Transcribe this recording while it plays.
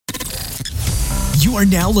You are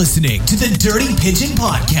now listening to the Dirty Pigeon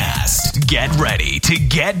Podcast. Get ready to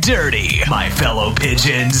get dirty, my fellow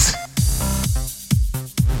pigeons.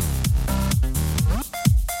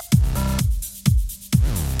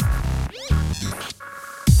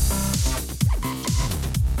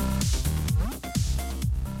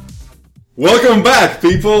 Welcome back,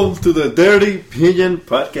 people, to the Dirty Pigeon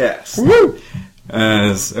Podcast. Woo!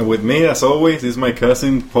 With me, as always, is my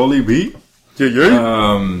cousin, Paulie B.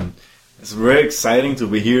 It's very exciting to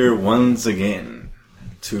be here once again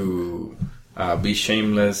to be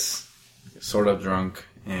shameless, sort of drunk,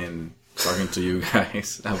 and talking to you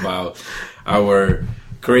guys about our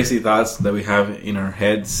crazy thoughts that we have in our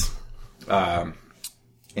heads.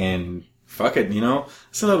 And fuck it, you know,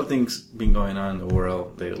 there's a lot of things been going on in the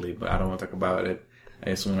world lately, but I don't want to talk about it.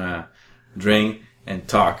 I just want to drink and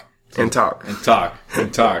talk. So, and talk.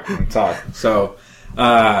 So,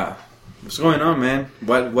 what's going on, man?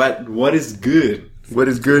 What is good? What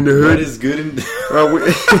is good in the hood? What is good in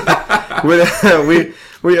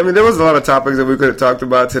I mean, there was a lot of topics that we could have talked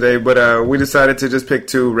about today, but we decided to just pick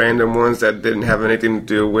two random ones that didn't have anything to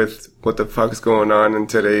do with what the fuck's going on in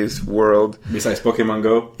today's world. Besides Pokemon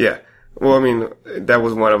Go? Yeah. Well, I mean, that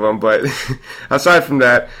was one of them, but aside from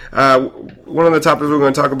that, one of the topics we're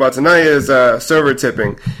going to talk about tonight is server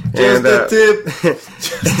tipping. Just the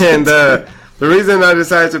tip. And the reason we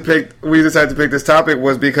decided to pick this topic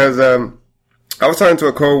was because I was talking to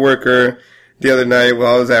a coworker the other night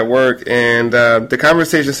while I was at work, and the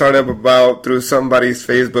conversation started up through somebody's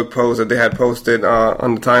Facebook post that they had posted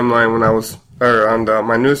on the timeline when I was on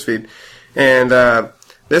my newsfeed, and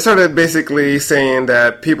they started basically saying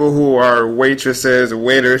that people who are waitresses or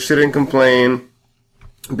waiters shouldn't complain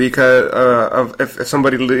because of if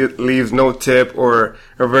somebody leaves no tip or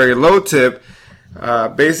a very low tip,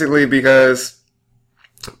 basically because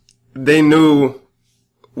they knew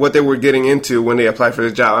what they were getting into when they applied for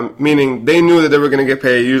the job. Meaning they knew that they were going to get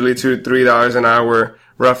paid usually $2 to $3 an hour,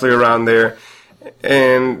 roughly around there,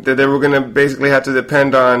 and that they were going to basically have to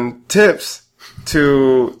depend on tips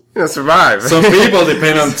to survive. Some people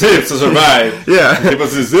depend on tips to survive. Yeah.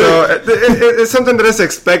 So it's something that is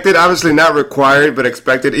expected, obviously not required, but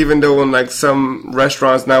expected, even though in like some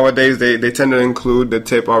restaurants nowadays, they tend to include the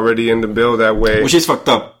tip already in the bill that way. Which is fucked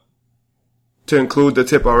up. To include the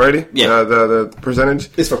tip already? Yeah. The percentage?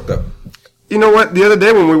 It's fucked up. You know what? The other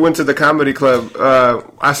day when we went to the comedy club,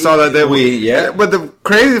 I saw that they But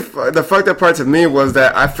the fucked up part to me was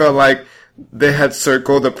that I felt like they had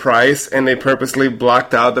circled the price and they purposely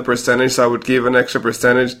blocked out the percentage, so I would give an extra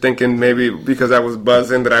percentage, thinking maybe because I was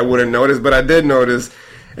buzzing that I wouldn't notice, but I did notice.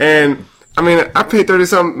 And I mean, I paid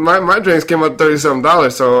 $30-something. My drinks came up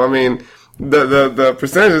 $30-something. So I mean, the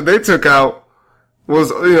percentage they took out was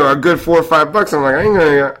a good $4 or $5.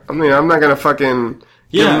 I'm like, I'm not gonna fucking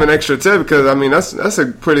give them an extra tip because I mean that's a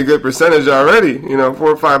pretty good percentage already. $4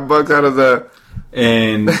 or $5 out of the.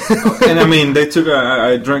 And I mean, they took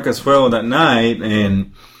I drank as well that night,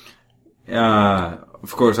 and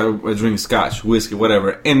of course I drink scotch, whiskey,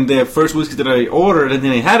 whatever. And the first whiskey that I ordered, and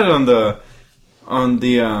then I had it on the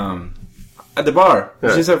at the bar,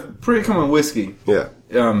 which is a pretty common whiskey. Yeah.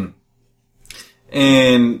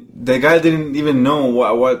 And the guy didn't even know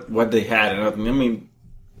what they had, and I mean,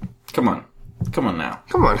 come on now.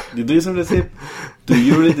 Come on. Do you deserve the tip? Do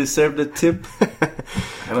you really deserve the tip?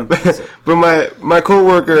 I don't think so. But my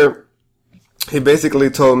coworker, he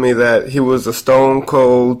basically told me that he was a stone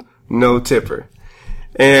cold no tipper.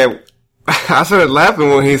 And I started laughing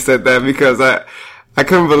when he said that because I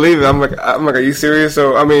couldn't believe it. I'm like, are you serious?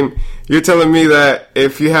 So, I mean, you're telling me that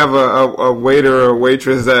if you have a waiter or a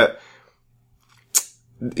waitress that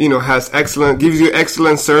gives you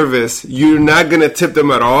excellent service, you're not going to tip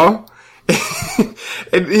them at all?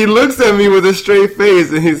 And he looks at me with a straight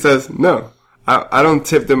face and he says, no, I don't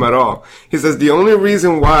tip them at all. He says, the only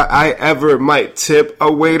reason why I ever might tip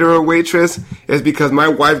a waiter or waitress is because my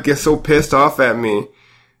wife gets so pissed off at me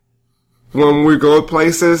when we go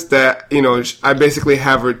places that, I basically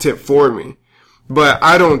have her tip for me. But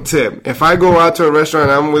I don't tip. If I go out to a restaurant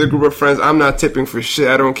and I'm with a group of friends, I'm not tipping for shit.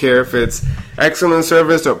 I don't care if it's excellent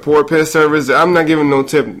service or poor piss service. I'm not giving no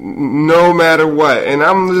tip no matter what. And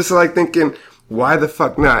I'm just like thinking, why the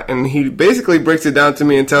fuck not? And he basically breaks it down to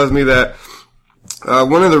me and tells me that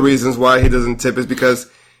one of the reasons why he doesn't tip is because,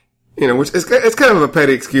 which it's kind of a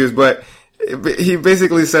petty excuse, but he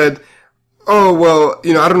basically said, oh, well,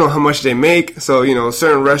 I don't know how much they make. So,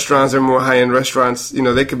 certain restaurants are more high-end restaurants.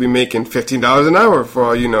 They could be making $15 an hour for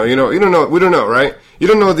all you know. You don't know. We don't know, right? You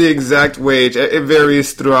don't know the exact wage. It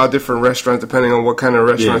varies throughout different restaurants depending on what kind of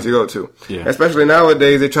restaurants you go to. Yeah. Especially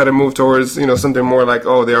nowadays, they try to move towards, something more like,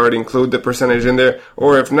 oh, they already include the percentage in there.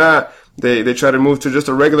 Or if not, they try to move to just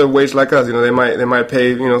a regular wage like us. You know, they might pay,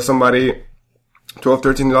 you know, somebody $12,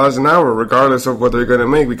 $13 an hour, regardless of what they're going to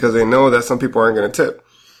make, because they know that some people aren't going to tip.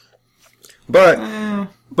 But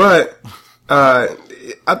I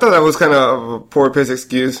thought that was kind of a poor piss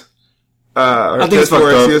excuse. Or I think it's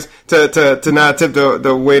poor excuse to not tip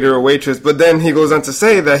the waiter or waitress. But then he goes on to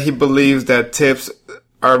say that he believes that tips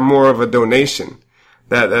are more of a donation.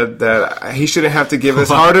 That he shouldn't have to give his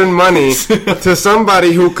hard-earned money to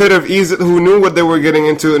somebody who could have who knew what they were getting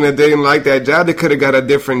into, and if they didn't like that job, they could have got a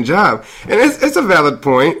different job. And it's a valid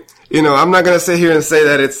point. You know, I'm not gonna sit here and say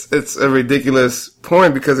that it's a ridiculous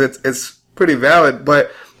point, because it's pretty valid.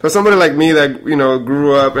 But for somebody like me that, you know,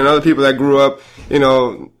 grew up, and other people that grew up, you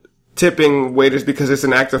know, tipping waiters because it's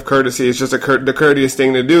an act of courtesy, it's just the courteous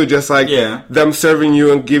thing to do. Just like them serving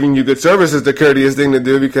you and giving you good service is the courteous thing to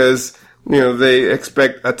do, because, you know, they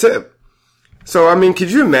expect a tip. So, I mean, could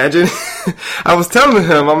you imagine? I was telling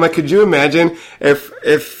him, I'm like, could you imagine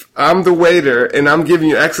if I'm the waiter and I'm giving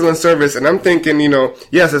you excellent service, and I'm thinking, you know,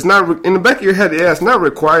 yes, it's not, in the back of your head, yeah, it's not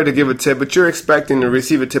required to give a tip, but you're expecting to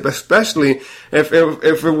receive a tip, especially if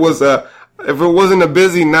it wasn't a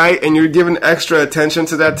busy night and you're giving extra attention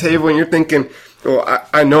to that table, and you're thinking, well,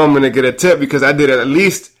 I know I'm going to get a tip because I did it, at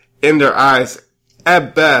least in their eyes.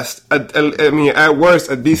 At best, at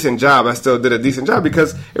worst, a decent job. I still did a decent job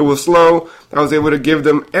because it was slow. I was able to give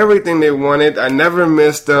them everything they wanted. I never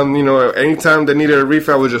missed them. You know, anytime they needed a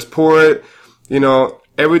refill, I would just pour it. You know,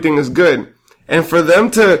 everything is good. And for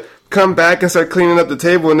them to come back and start cleaning up the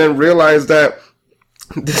table and then realize that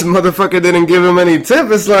this motherfucker didn't give him any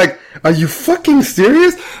tip, it's like, are you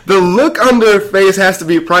serious? The look on their face has to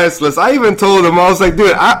be priceless. I even told them, I was like,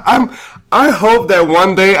 dude, I hope that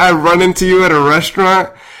one day I run into you at a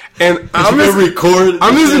restaurant and I'm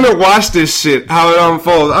just gonna watch this shit, how it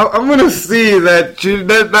unfolds. I'm gonna see that you're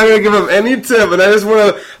not gonna give them any tip, and I just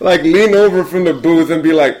wanna, like, lean over from the booth and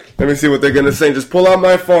be like, let me see what they're gonna say. Just pull out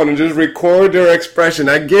my phone and just record their expression.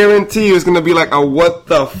 I guarantee you it's gonna be like a what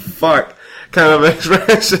the fuck kind of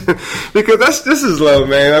expression, because this is low,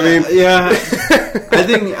 man. I mean, yeah. I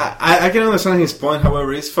think I can understand his point.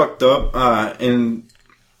 However, it's fucked up.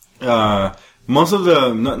 Most of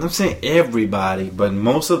the, not saying everybody, but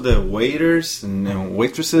most of the waiters and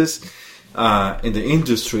waitresses in the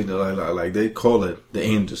industry, like they call it the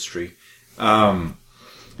industry, a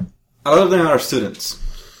lot of them are students.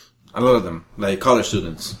 A lot of them, like college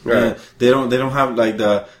students, right. They don't have like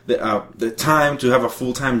the time to have a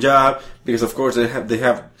full-time job, because of course they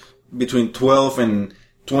have between 12 and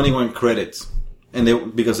 21 credits,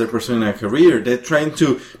 and because they're pursuing a career, they're trying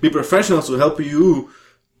to be professionals to help you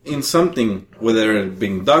in something, whether it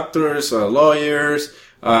being doctors, lawyers,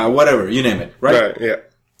 whatever, you name it, right? Yeah.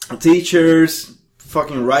 Teachers,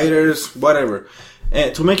 fucking writers, whatever,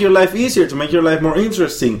 and to make your life easier, to make your life more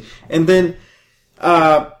interesting, and then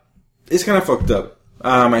it's kind of fucked up.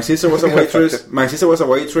 My sister was a waitress.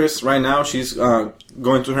 Right now, she's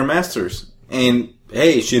going to her master's, and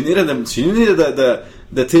hey, she needed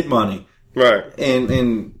the tip money, right?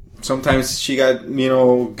 And sometimes she got, you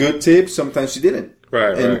know, good tips. Sometimes she didn't,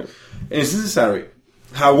 right? And it's necessary.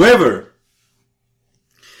 However,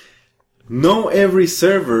 no every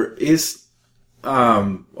server is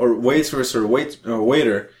or waitress or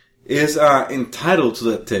waiter is entitled to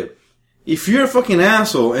that tip. If you're a fucking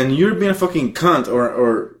asshole and you're being a fucking cunt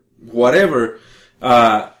or whatever,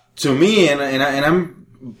 to me, and I'm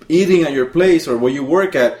eating at your place or where you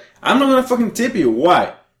work at, I'm not gonna fucking tip you.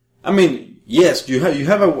 Why? I mean, yes, you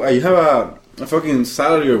have a fucking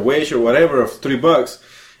salary or wage or whatever of $3,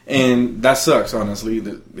 and that sucks. Honestly,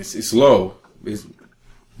 it's low.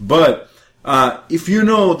 But if you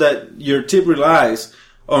know that your tip relies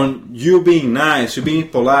on you being nice, you being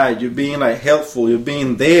polite, you being like helpful, you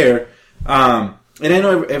being there. And I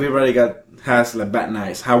know everybody has like bad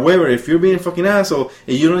nights. However, if you're being a fucking asshole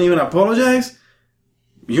and you don't even apologize,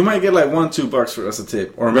 you might get like $1-2 for as a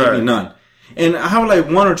tip, or maybe none. And I have like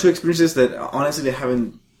 1 or 2 experiences that honestly they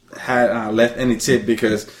haven't had left any tip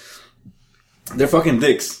because they're fucking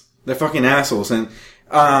dicks. They're fucking assholes, and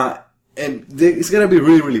it's gonna be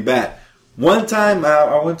really, really bad. One time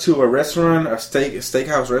I went to a restaurant, a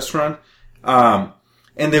steakhouse restaurant,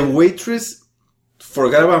 and the waitress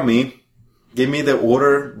forgot about me. Gave me the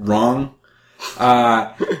order wrong.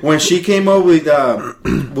 When she came up with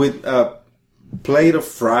a plate of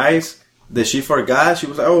fries that she forgot, she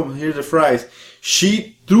was like, "Oh, here's the fries."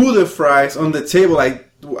 She threw the fries on the table.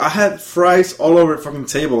 Like, I had fries all over the fucking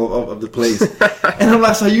table of the place, and I'm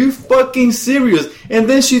like, "Are you fucking serious?" And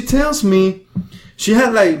then she tells me she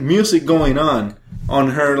had like music going on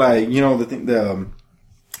her, like, you know, the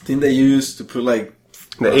thing they use to put like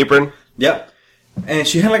the apron. Yep. and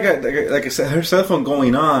she had like her cell phone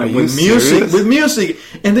going on with serious? music.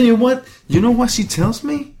 And then you know what she tells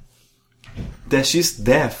me? That she's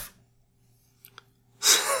deaf.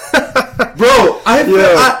 Bro, I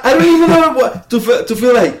don't even know what to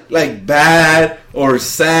feel like bad or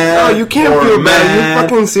sad. No, you can't feel bad. Are you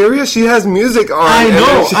fucking serious? She has music on.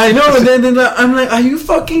 I know. And then I'm like, are you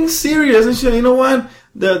fucking serious? And she, you know what?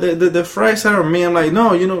 The fries are on me. I'm like,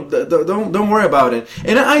 no, don't worry about it.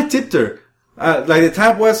 And I tipped her. Like the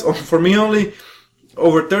tab was for me only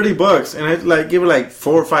over $30, and I like give her like $4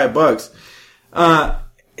 or $5.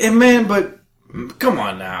 And man, but come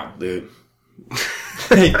on now, dude.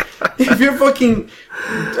 Hey, if you're fucking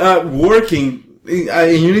working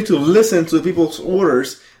and you need to listen to people's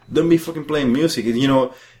orders, don't be fucking playing music.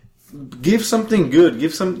 Give something good.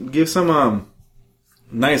 Give some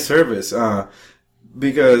nice service.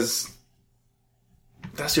 Because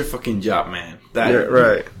that's your fucking job, man.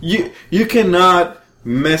 Right. You cannot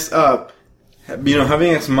mess up.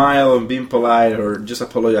 Having a smile and being polite, or just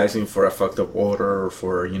apologizing for a fucked up order, or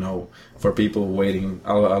for people waiting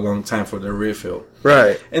a long time for their refill.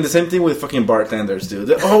 Right. And the same thing with fucking bartenders, dude.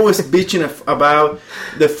 They're always bitching about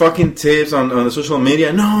the fucking tips on the social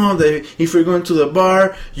media. No, if you're going to the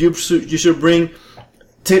bar, you should bring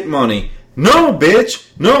tip money. No, bitch.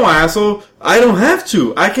 No, asshole. I don't have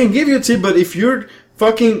to. I can give you a tip, but if you're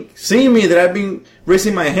fucking seeing me that I've been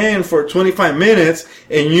raising my hand for 25 minutes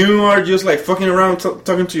and you are just like fucking around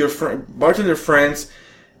talking to your bartender friends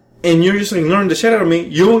and you're just ignoring the shit out of me,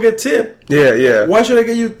 you won't get tip. Yeah. Why should I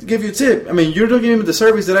give you tip? I mean, you're not giving me the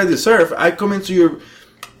service that I deserve. I come into your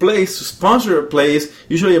place to sponsor a place.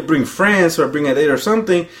 Usually I bring friends or I bring a date or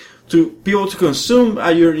something to people to consume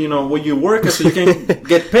when you work so you can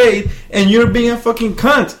get paid, and you're being a fucking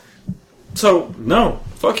cunt. So no,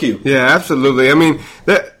 fuck you. Yeah, absolutely. I mean,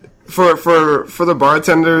 that for the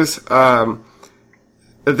bartenders, the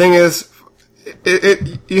thing is,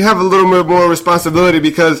 you have a little bit more responsibility,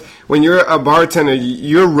 because when you're a bartender,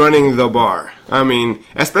 you're running the bar. I mean,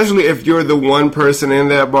 especially if you're the one person in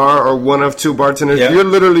that bar or one of two bartenders, you're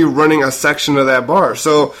literally running a section of that bar.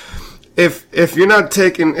 So if you're not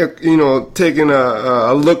taking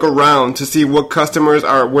a look around to see what customers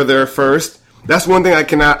were there first, that's one thing I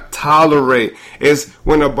cannot tolerate, is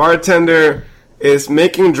when a bartender is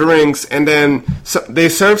making drinks and then they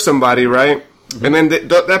serve somebody, right? Mm-hmm. And then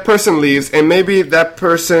that person leaves, and maybe that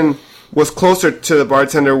person was closer to the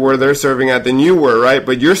bartender where they're serving at than you were, right?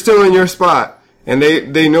 But you're still in your spot, and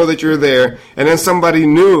they know that you're there, and then somebody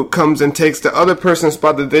new comes and takes the other person's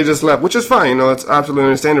spot that they just left, which is fine, it's absolutely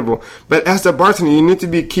understandable. But as the bartender, you need to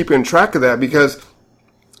be keeping track of that, because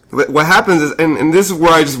what happens is, and this is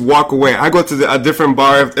where I just walk away. I go to a different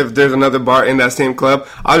bar. If there's another bar in that same club,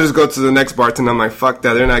 I'll just go to the next bartender. I'm like, fuck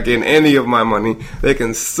that. They're not getting any of my money. They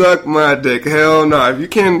can suck my dick. Hell no. If you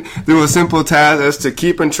can't do a simple task as to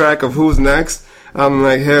keeping track of who's next, I'm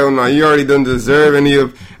like, hell no. You already don't deserve any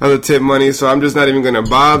of the tip money, so I'm just not even going to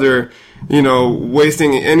bother,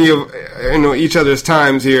 wasting any of, each other's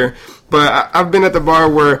times here. But I've been at the bar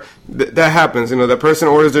where that happens. The person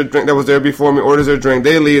orders their drink that was there before me, orders their drink.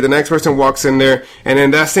 They leave. The next person walks in there, and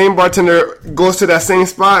then that same bartender goes to that same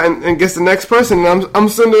spot and gets the next person. And I'm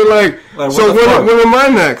sitting there like so when am I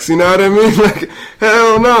next? You know what I mean? Like,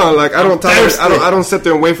 hell no. Like, I don't sit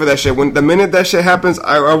there and wait for that shit. When the minute that shit happens,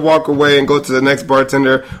 I walk away and go to the next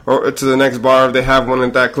bartender or to the next bar if they have one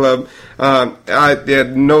at that club. I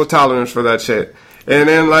had no tolerance for that shit. And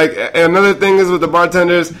then another thing is with the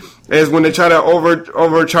bartenders is when they try to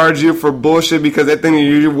overcharge you for bullshit because they think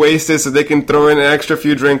you wasted so they can throw in an extra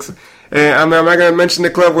few drinks. And I'm not going to mention the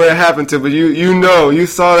club where it happened to, but you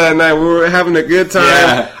saw that night. We were having a good time.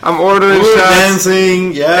 Yeah. I'm ordering shots.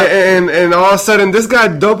 Dancing, yeah. And all of a sudden, this guy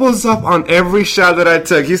doubles up on every shot that I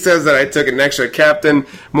took. He says that I took an extra Captain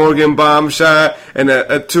Morgan bomb shot and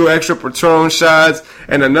a 2 extra Patron shots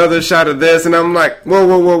and another shot of this. And I'm like,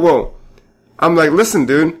 whoa. I'm like, listen,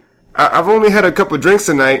 dude, I've only had a couple drinks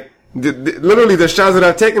tonight. Literally, the shots that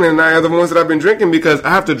I've taken tonight are the ones that I've been drinking because I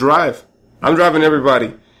have to drive. I'm driving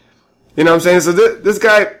everybody. You know what I'm saying? So this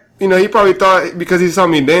guy, he probably thought because he saw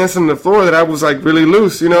me dancing on the floor that I was like really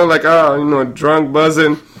loose, drunk,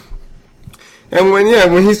 buzzing. And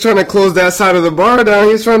when he's trying to close that side of the bar down,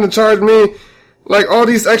 he's trying to charge me like all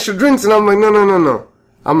these extra drinks, and I'm like, no.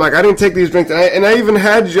 I'm like, I didn't take these drinks, and I even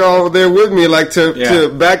had y'all there with me, like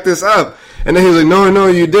to back this up. And then he was like, no,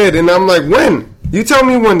 you did. And I'm like, when? You tell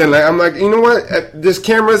me when then. Like, I'm like, you know what? There's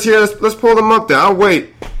cameras here. Let's pull them up there. I'll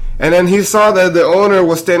wait. And then he saw that the owner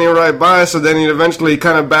was standing right by, so then he eventually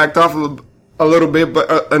kind of backed off a little bit.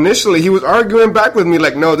 But initially, he was arguing back with me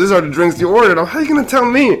like, no, these are the drinks you ordered. How are you going to tell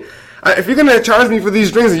me? If you're gonna charge me for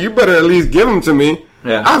these drinks, you better at least give them to me.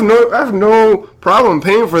 Yeah. I have no problem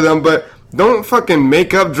paying for them, but don't fucking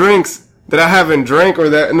make up drinks that I haven't drank or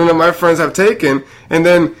that none of my friends have taken, and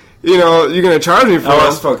then you're gonna charge me for. Oh,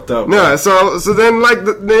 that's fucked up. No, so then like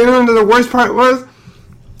the worst part was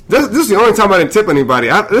this is the only time I didn't tip anybody.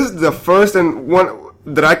 This is the first and one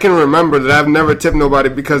that I can remember that I've never tipped nobody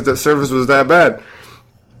because the service was that bad.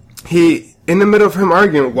 He, in the middle of him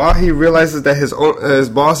arguing, while he realizes that his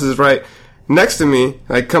boss is right next to me,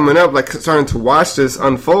 like coming up, like starting to watch this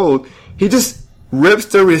unfold, he just rips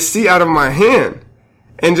the receipt out of my hand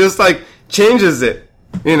and just like changes it,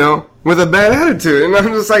 with a bad attitude. And I'm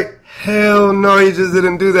just like, hell no, he just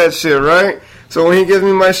didn't do that shit, right? So when he gives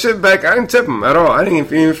me my shit back, I didn't tip him at all. I didn't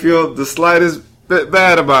even feel the slightest bit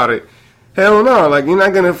bad about it. Hell no, like you're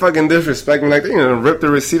not gonna fucking disrespect me like that. You're gonna rip the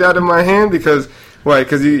receipt out of my hand because why?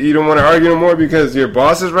 Because you don't want to argue no more because your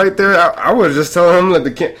boss is right there. I would just tell him like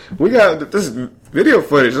we got this video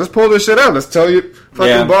footage. Let's pull this shit out. Let's tell your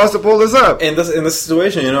fucking boss to pull this up. In this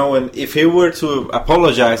situation, if he were to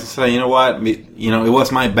apologize and say, you know what, it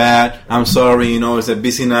was my bad. I'm sorry. It's a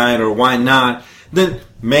busy night or why not? Then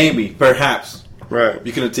maybe, perhaps, right,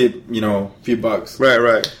 you could have tipped, a few bucks.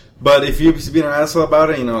 Right. But if you've been an asshole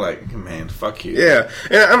about it, like, man, fuck you. Yeah,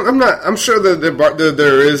 and I'm sure that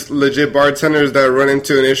there is legit bartenders that run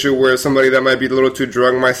into an issue where somebody that might be a little too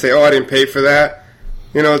drunk might say, "Oh, I didn't pay for that,"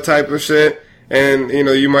 type of shit. And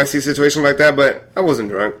you might see situations like that. But I wasn't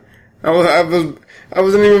drunk. I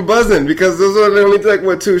wasn't even buzzing because those were the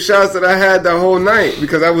only 2 shots that I had the whole night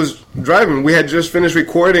because I was driving. We had just finished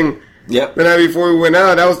recording. Yep. The night before we went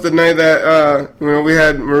out, that was the night that we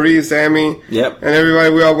had Marie, Sammy, yep, and everybody.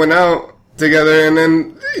 We all went out together, and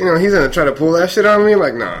then he's gonna try to pull that shit on me.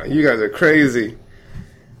 Like, nah, you guys are crazy.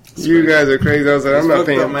 You guys are crazy. I was like, I'm not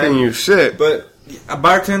paying you shit. But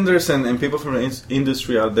bartenders and people from the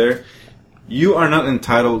industry out there, you are not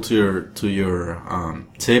entitled to your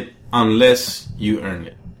tip unless you earn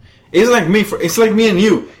it. It's like me. It's like me and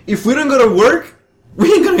you. If we don't go to work,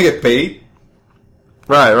 we ain't gonna get paid.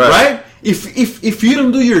 Right? If you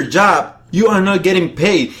don't do your job, you are not getting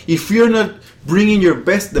paid. If you're not bringing the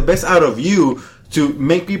best out of you to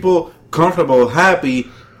make people comfortable, happy,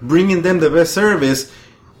 bringing them the best service,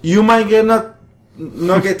 you might not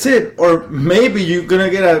get tip, or maybe you're gonna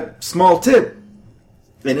get a small tip.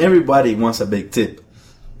 And everybody wants a big tip.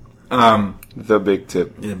 The big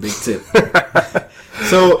tip. Yeah, big tip.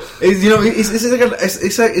 So it's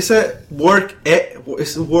a work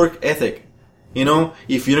ethic.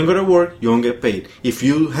 If you don't go to work, you won't get paid. If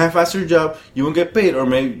you half-ass your job, you won't get paid, or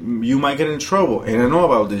maybe you might get in trouble. And I know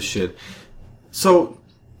about this shit. So,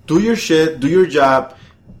 do your shit, do your job,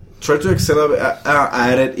 try to excel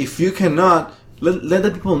at it. If you cannot, let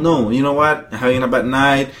the people know. You know what? Having a bad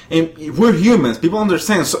night. And we're humans. People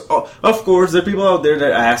understand. So, of course, there are people out there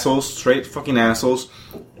that are assholes, straight fucking assholes,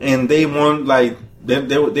 and they won't,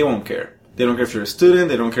 they won't care. They don't care if you're a student.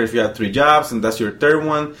 They don't care if you have 3 jobs, and that's your 3rd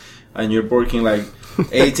one. And you're working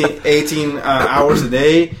 18 hours a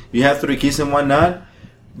day. You have 3 kids and whatnot.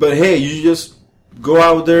 But hey, you just go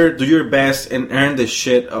out there, do your best, and earn the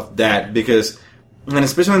shit of that. And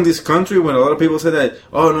especially in this country, when a lot of people say that,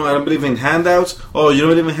 oh no, I don't believe in handouts. Oh, you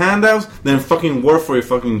don't believe in handouts? Then fucking work for your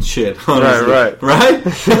fucking shit. Honestly. Right?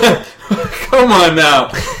 Come on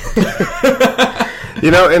now.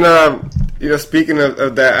 Speaking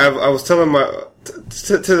of that, I was telling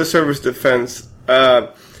to the service defense.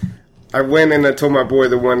 I went and I told my boy,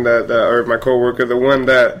 the one or my coworker, the one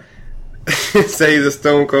that say he's a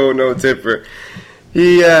stone cold no tipper.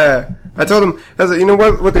 I told him, I was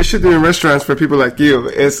like, what they should do in restaurants for people like you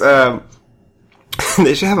is,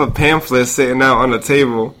 they should have a pamphlet sitting out on the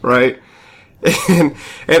table, right? And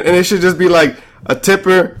it should just be like, a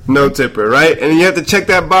tipper, no tipper, right? And you have to check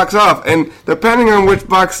that box off. And depending on which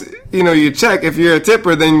box, you check, if you're a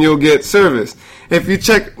tipper, then you'll get service. If you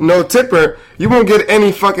check no tipper, you won't get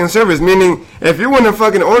any fucking service. Meaning, if you want to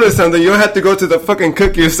fucking order something, you'll have to go to the fucking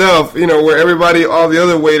cook yourself, where all the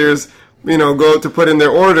other waiters, go to put in their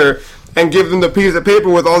order, and give them the piece of paper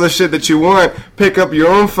with all the shit that you want. Pick up your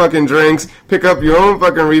own fucking drinks, pick up your own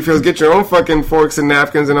fucking refills, get your own fucking forks and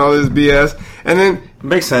napkins and all this BS. And then...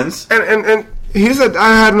 Makes sense. And he said,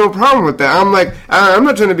 I had no problem with that. I'm like, I'm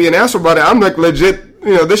not trying to be an asshole about it. I'm like, legit,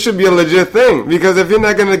 this should be a legit thing. Because if you're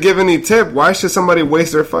not going to give any tip, why should somebody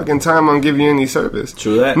waste their fucking time on giving you any service?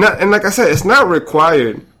 True that. And like I said, it's not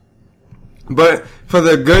required. But for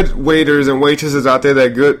the good waiters and waitresses out there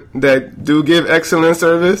that do give excellent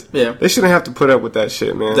service, yeah, they shouldn't have to put up with that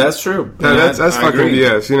shit, man. That's true. That's fucking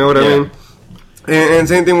BS. You know what I mean? And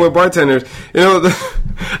same thing with bartenders. You know,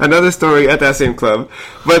 another story at that same club,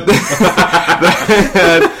 but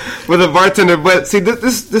with a bartender. But see,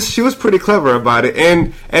 this she was pretty clever about it,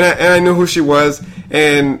 and I knew who she was,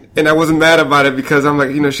 and I wasn't mad about it because I'm like,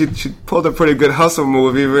 you know, she pulled a pretty good hustle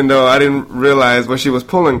move, even though I didn't realize what she was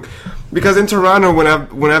pulling. Because in Toronto,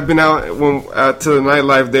 when I've been out to the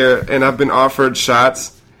nightlife there, and I've been offered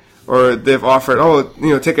shots, or they've offered, oh, you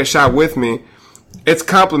know, take a shot with me. It's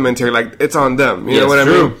complimentary, like it's on them. You know what I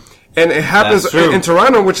mean? And it happens in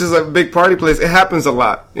Toronto, which is a big party place. It happens a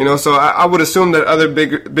lot, you know. So I would assume that other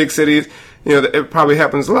big cities, you know, it probably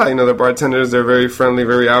happens a lot. You know, the bartenders, they're very friendly,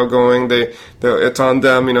 very outgoing. It's on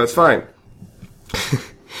them. You know, it's fine.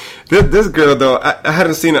 This girl though, I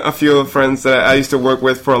hadn't seen a few friends that I used to work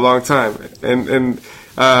with for a long time, and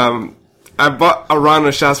I bought a round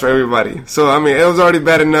of shots for everybody. So I mean, it was already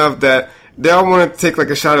bad enough that they all wanted to take like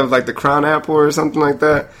a shot of like the Crown Apple or something like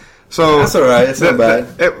that. So that's all right. It's not bad.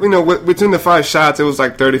 You know, between the 5 shots, it was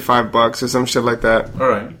like $35 or some shit like that. All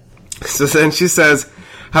right. So then she says,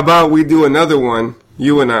 "How about we do another one,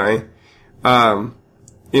 you and I,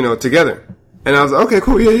 you know, together?" And I was like, "Okay,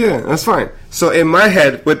 cool, yeah, that's fine." So in my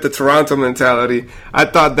head, with the Toronto mentality, I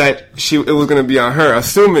thought that it was gonna be on her,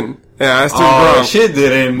 assuming. Yeah, I assumed wrong. Oh, she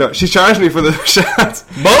didn't. No, she charged me for the shots.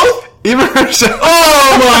 Both? Even her shot.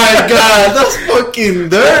 Oh my god, that's fucking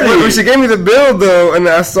dirty. When she gave me the bill though, and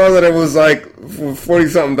I saw that it was like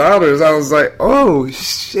 $40-something, I was like, oh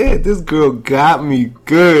shit, this girl got me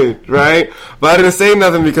good, right? But I didn't say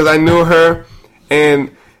nothing because I knew her, and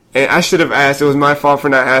I should have asked. It was my fault for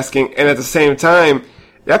not asking. And at the same time,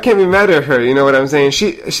 I can't be mad at her. You know what I'm saying?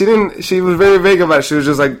 She didn't. She was very vague about it. She was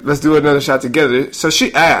just like, let's do another shot together. So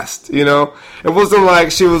she asked. You know, it wasn't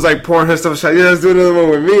like she was like pouring herself a shot. Yeah, let's do another one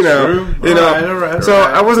with me now. True. You know. All right. So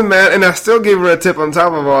I wasn't mad, and I still gave her a tip on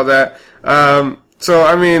top of all that. So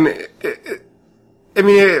I mean,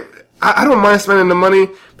 I don't mind spending the money,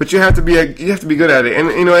 but you have to be good at it. And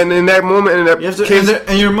you know, and in that moment, in that case,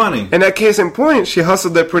 and your money. In that case in point, she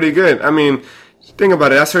hustled it pretty good. I mean, think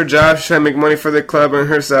about it. That's her job. She's trying to make money for the club and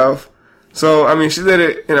herself. So I mean, she did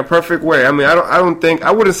it in a perfect way. I mean,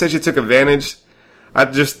 I wouldn't say she took advantage. I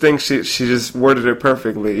just think she just worded it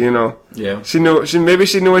perfectly. You know. Yeah. Maybe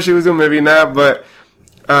she knew what she was doing, maybe not. But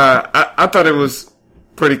I thought it was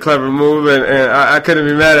pretty clever move, and I couldn't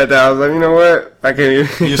be mad at that. I was like, you know what? I can't even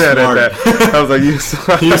be mad at that. I was like, you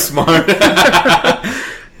smart. You smart.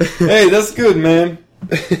 Hey, that's good, man.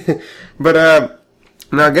 But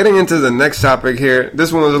now getting into the next topic here,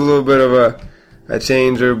 this one was a little bit of a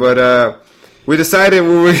changer, but we decided we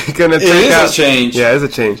were gonna take It is a change. Yeah, it's a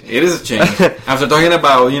change. It is a change. After talking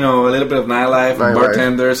about, you know, a little bit of nightlife and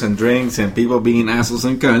bartenders and drinks and people being assholes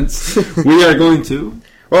and cunts, we are going to.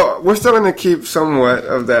 Well, we're still going to keep somewhat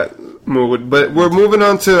of that mood, but we're moving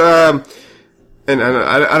on to, and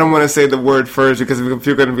I don't want to say the word first because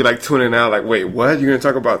you're going to be like tuning out, like, wait, what? You're going to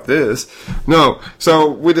talk about this? No.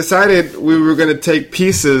 So we decided we were going to take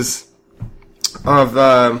pieces of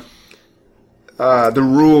the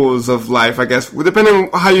rules of life, I guess, depending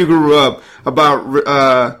on how you grew up, about,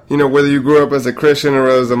 you know, whether you grew up as a Christian or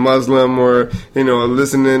as a Muslim or, you know,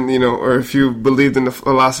 listening, you know, or if you believed in the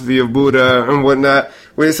philosophy of Buddha and whatnot.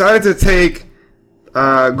 We decided to take,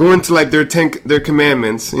 go into like their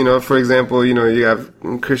commandments. You know, for example, you know, you have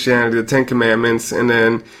in Christianity the 10 Commandments, and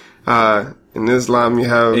then, in Islam you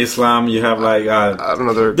have like, I don't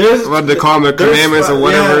know, what they call them, commandments or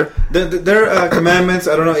whatever. Yeah, there are commandments.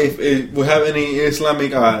 I don't know if we have any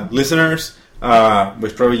Islamic listeners,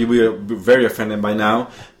 which probably you will be very offended by now.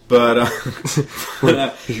 But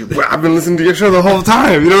well, I've been listening to your show the whole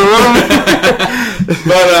time. You know what I mean?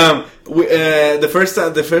 But the first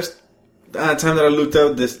time that I looked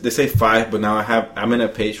up, they say 5, but now I'm in a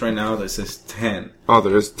page right now that says 10. Oh,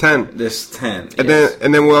 there's 10. There's 10. And yes.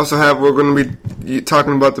 then we're going to be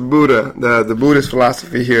talking about the Buddha, the Buddhist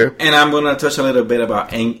philosophy here. And I'm going to touch a little bit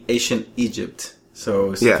about ancient Egypt.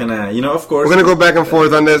 So it's kind of, you know, of course. We're going to go back and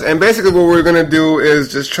forth on this. And basically what we're going to do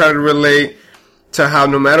is just try to relate to how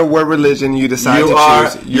no matter what religion you decide to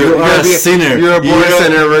choose, you're a sinner. You're a born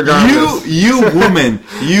sinner regardless. You woman,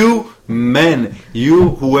 you men, you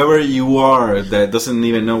whoever you are that doesn't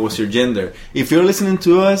even know what's your gender. If you're listening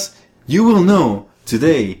to us, you will know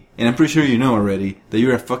today, and I'm pretty sure you know already, that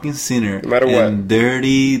you're a fucking sinner. No matter what.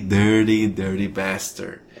 Dirty, dirty, dirty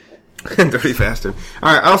bastard. Dirty bastard.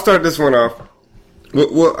 All right, I'll start this one off.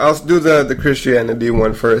 I'll do the Christianity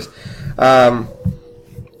one first.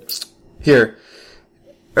 Here.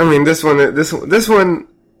 I mean, this one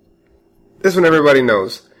everybody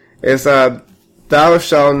knows. It's, thou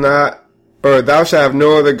shalt have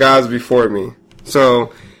no other gods before me.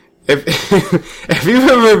 So, if you've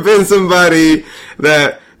ever been somebody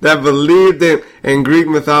that believed in Greek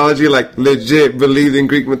mythology, like legit believed in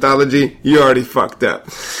Greek mythology, you already fucked up.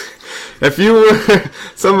 If you were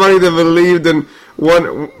somebody that believed in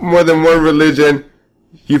more than one religion,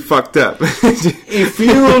 you fucked up. If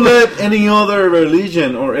you let any other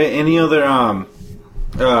religion or any other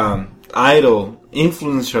idol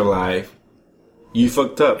influence your life, you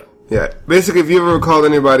fucked up. Yeah. Basically, if you ever called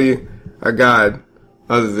anybody a god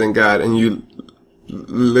other than God, and you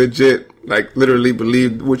legit, like, literally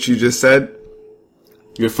believed what you just said,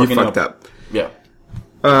 you fucked up. Yeah.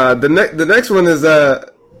 The next one is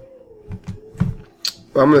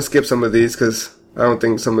I'm gonna skip some of these because I don't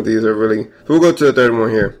think some of these are really. So we'll go to the third one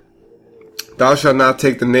here. Thou shalt not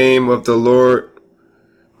take the name of the Lord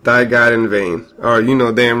thy God in vain. Or, you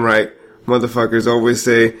know damn right, motherfuckers always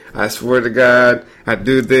say, I swear to God, I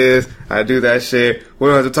do this, I do that shit. We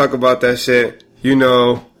don't have to talk about that shit. You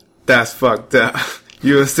know, that's fucked up.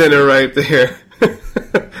 You a sinner right there.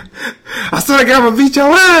 I swear to God, I'm gonna beat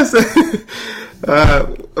your ass.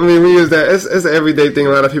 I mean, we use that. It's an everyday thing a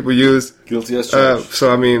lot of people use. Guilty as charged.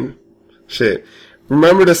 So, I mean, shit.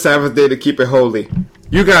 Remember the Sabbath day to keep it holy.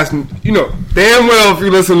 You guys, you know damn well if you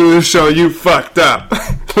listen to this show, you fucked up.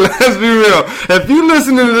 Let's be real. If you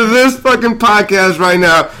listening to this fucking podcast right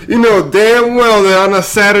now, you know damn well that on a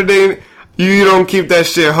Saturday, you don't keep that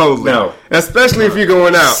shit holy. No. Especially if you're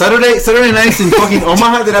going out. Saturday nights in fucking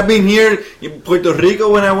Omaha that I've been here, in Puerto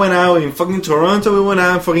Rico when I went out, in fucking Toronto we went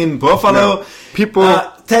out, in fucking Buffalo. No. People...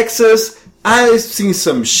 Texas, I've seen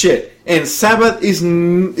some shit. And Sabbath is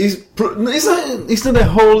not the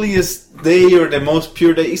holiest day or the most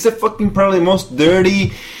pure day. It's the fucking probably most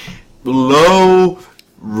dirty, low,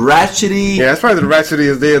 ratchety. Yeah, that's probably the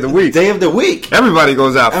ratchetiest day of the week. Day of the week. Everybody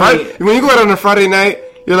goes out. When you go out on a Friday night,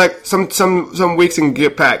 you're like, some weeks can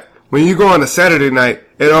get packed. When you go on a Saturday night,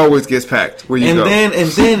 it always gets packed where you go. And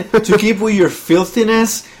then to keep with your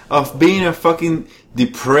filthiness of being a fucking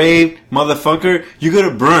depraved motherfucker, you go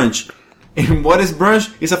to brunch. And what is brunch?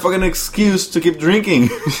 It's a fucking excuse to keep drinking.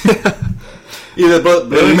 Either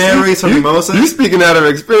Bloody Marys or mimosas. You speaking out of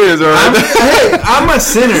experience, alright? I'm a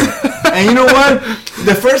sinner. And you know what?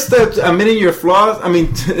 The first step to admitting your flaws, I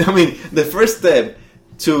mean, the first step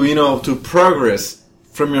to progress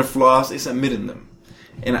from your flaws is admitting them.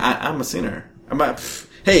 And I'm a sinner.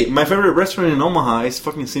 Hey, my favorite restaurant in Omaha is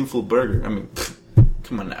fucking Sinful Burger. I mean,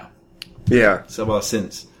 come on now. Yeah. It's about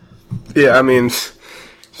sins. Yeah, I mean,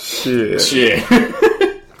 shit.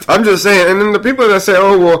 I'm just saying, and then the people that say,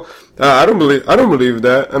 "Oh well, I don't believe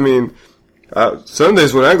that." I mean,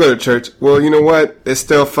 Sundays when I go to church, well, you know what? It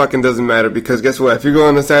still fucking doesn't matter because guess what? If you go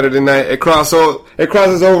on a Saturday night, it crosses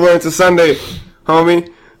over into Sunday,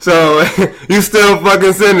 homie. So you still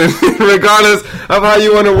fucking sinning, regardless of how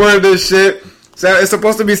you want to word this shit. So it's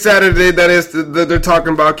supposed to be Saturday. That is, they're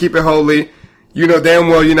talking about keep it holy. You know damn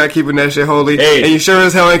well you're not keeping that shit holy. Hey. And you sure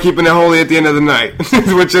as hell ain't keeping it holy at the end of the night.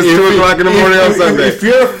 Which is 2 o'clock in the morning on Sunday. If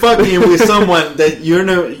you're fucking with someone that you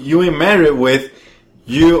ain't married with,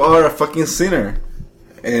 you are a fucking sinner.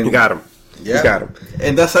 And you got him. Yeah. You got him.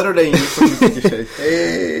 And that Saturday, you fucking say,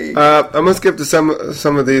 hey. I'm going to skip to some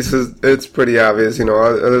of these because it's pretty obvious. You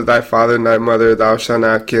know, thy father and thy mother, thou shalt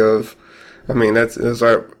not kill. I mean, that's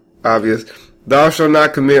obvious. Thou shalt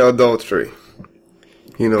not commit adultery.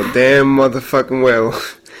 You know, damn motherfucking well.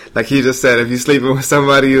 Like he just said, if you're sleeping with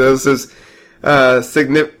somebody else's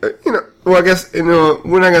significant, well, I guess, we're not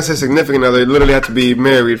going to say significant other. You literally have to be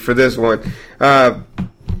married for this one. Damn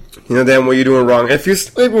well you're doing wrong. If you're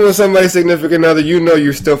sleeping with somebody's significant other, you know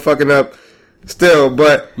you're still fucking up still,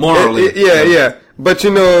 but... Morally. Yeah. But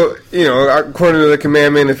according to the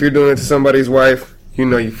commandment, if you're doing it to somebody's wife, you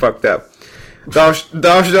know you fucked up. Thou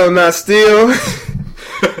shalt not steal.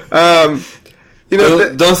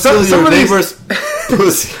 Don't steal your neighbor's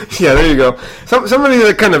pussy. Yeah, there you go. Some of these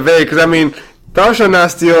are kind of vague because I mean, thou shalt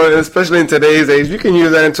not steal, especially in today's age. You can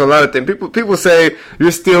use that into a lot of things. People say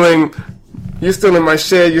you're stealing my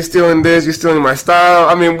shit, you're stealing this, you're stealing my style.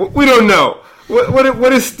 I mean, we don't know.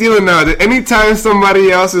 What is stealing now? Anytime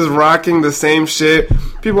somebody else is rocking the same shit,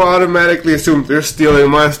 people automatically assume they're stealing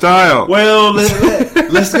my style. Well,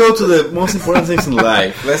 let's go to the most important things in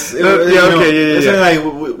life. Let's say like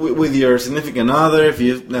with your significant other, if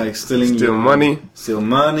you like steal money, steal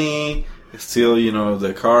the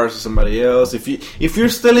cars of somebody else. If you're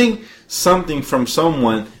stealing something from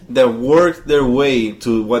someone that worked their way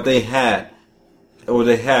to what they had or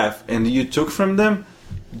they have, and you took from them.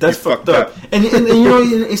 That's fucked up. And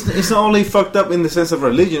it's not only fucked up in the sense of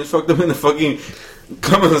religion, it's fucked up in the fucking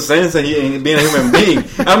common sense and being a human being.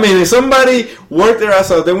 I mean, if somebody worked their ass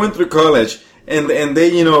out, they went through college, and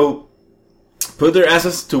they, put their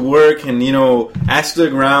asses to work and, ass to the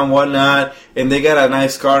ground, whatnot, and they got a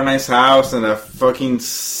nice car, nice house, and a fucking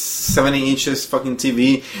 70 inches fucking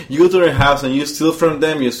TV. You go to their house and you steal from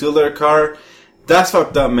them, you steal their car. That's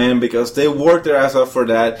fucked up, man, because they worked their ass off for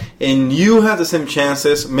that, and you have the same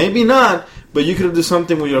chances, maybe not, but you could do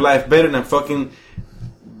something with your life better than fucking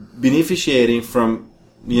beneficiating from,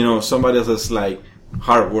 somebody else's,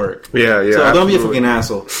 hard work. Yeah, yeah. So absolutely. don't be a fucking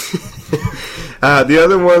asshole. The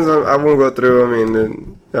other ones I won't go through. I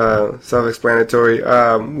mean, self-explanatory.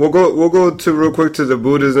 We'll go to real quick to the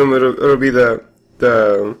Buddhism. It'll be the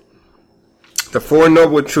Four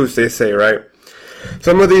Noble Truths, they say, right?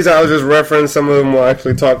 Some of these I'll just reference. Some of them we'll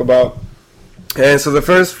actually talk about. And so the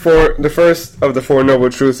first of the Four Noble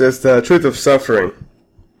Truths is the truth of suffering,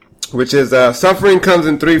 which is suffering comes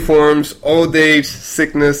in three forms: old age,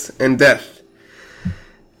 sickness, and death.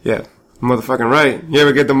 Yeah, motherfucking right. You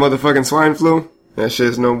ever get the motherfucking swine flu? That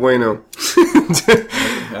shit's no bueno.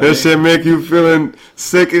 That shit make you feeling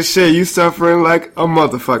sick as shit. You suffering like a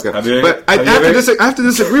motherfucker. But I have to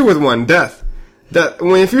disagree with one: death. That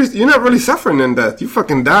if you're not really suffering in death, you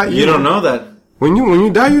fucking die. You don't know that. When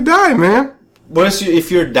you die, man. What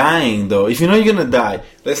if you're dying though? If you know you're gonna die,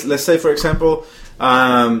 let's say for example,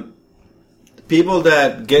 people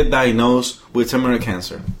that get diagnosed with terminal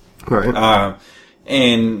cancer, right?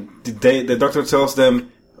 And the doctor tells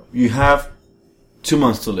them you have 2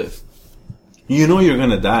 months to live. You know you're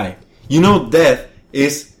gonna die. You know death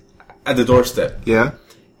is at the doorstep. Yeah.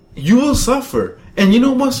 You will suffer. And you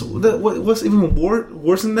know what's even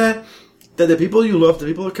worse than that? That the people you love, the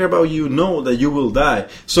people who care about you, know that you will die.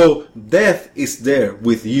 So death is there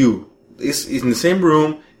with you. It's in the same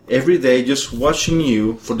room every day, just watching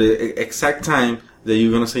you for the exact time that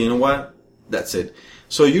you're gonna say, you know what? That's it.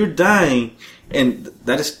 So you're dying, and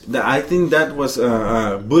I think that was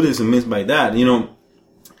Buddhism means by that,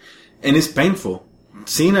 and it's painful.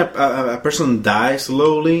 Seeing a person die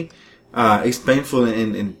slowly, is painful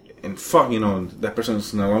and fuck, that person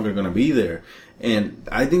is no longer gonna be there, and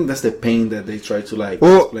I think that's the pain that they try to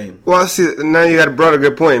explain. Well, see, now you brought a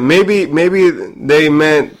good point. Maybe they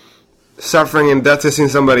meant suffering and death to seeing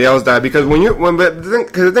somebody else die, because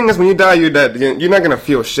the thing is, when you die, you're dead. You're not gonna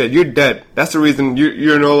feel shit. You're dead. That's the reason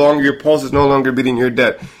you're no longer, your pulse is no longer beating. You're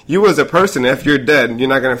dead. You as a person, if you're dead, you're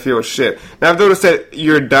not gonna feel shit. Now, if they would have said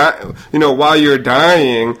you're dying, while you're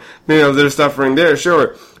dying, there's suffering there,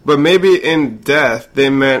 sure. But maybe in death, they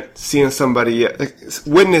meant seeing somebody,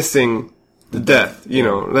 witnessing the death,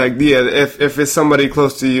 if it's somebody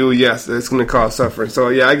close to you, yes, it's going to cause suffering. So,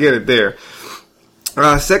 yeah, I get it there.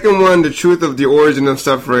 Second one, the truth of the origin of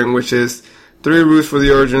suffering, which is 3 roots for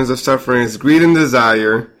the origins of suffering is greed and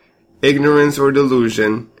desire, ignorance or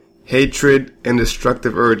delusion, hatred, and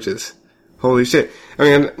destructive urges. Holy shit. I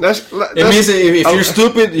mean, it means if you're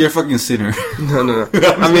stupid, you're a fucking sinner. No.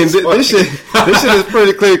 I mean, this shit is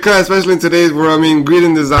pretty clear cut, especially in today's world. I mean, greed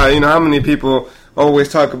and desire. How many people always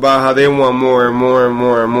talk about how they want more and more and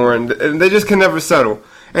more and more, and they just can never settle.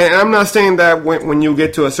 And I'm not saying that when you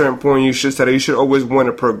get to a certain point, you should settle. You should always want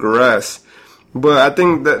to progress. But I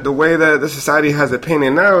think that the way that the society has it painted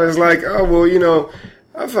now is like, oh, well,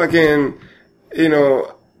 I fucking,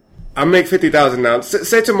 I make $50,000 now.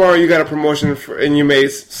 Say tomorrow you got a promotion and you made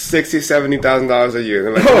 $60,000, $70,000 a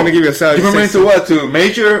year. Like, I'm gonna give you a salary. You promoted to what? To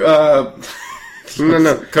major? No.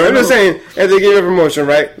 I'm just saying, if they give you a promotion,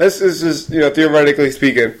 right? Let's just theoretically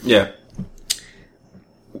speaking. Yeah.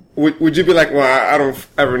 Would you be like, well, I don't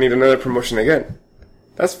ever need another promotion again?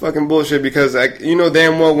 That's fucking bullshit, because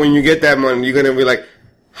damn well when you get that money, you're gonna be like,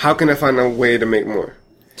 how can I find a way to make more?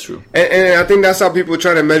 True. And I think that's how people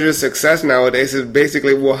try to measure success nowadays, is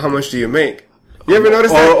basically, well, how much do you make? You ever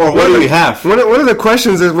notice that? Or what do you have? One of the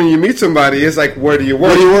questions is when you meet somebody, it's like, where do you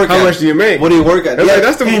work? What do you work How at? much do you make? What do you work at?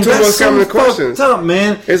 That's the two most common questions. Fucked up,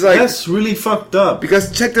 man. It's like, that's really fucked up.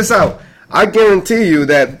 Because check this out. I guarantee you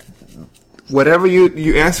that whatever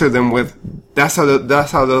you answer them with, that's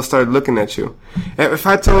how they'll start looking at you. And if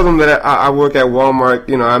I told them that I work at Walmart,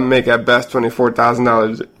 I make at best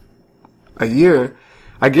 $24,000 a year,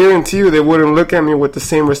 I guarantee you they wouldn't look at me with the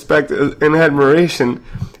same respect and admiration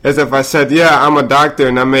as if I said, yeah, I'm a doctor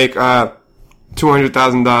and I make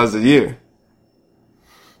 $200,000 a year.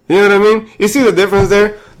 You know what I mean? You see the difference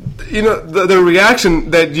there? The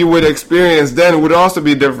reaction that you would experience then would also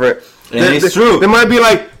be different. And it's true. They might be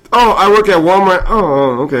like, oh, I work at Walmart.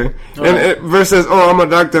 Oh, okay. Versus, oh, I'm a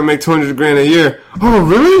doctor, I make $200,000 a year. Oh,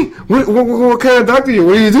 really? What kind of doctor are you?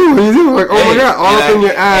 What do you do? Like, oh my God, all up in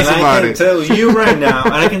your ass about it.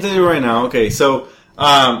 I can tell you right now, okay, so,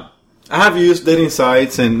 I have used dating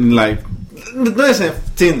sites and let's say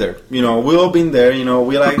Tinder. We all been there,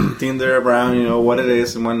 we like Tinder around, what it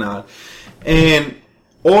is and whatnot.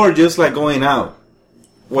 Or just like going out.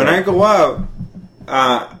 When I go out,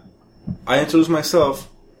 I introduce myself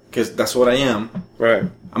because that's what I am. Right.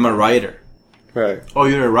 I'm a writer. Right. Oh,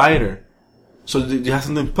 you're a writer. So do you have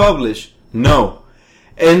something published? No.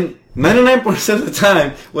 And 99% of the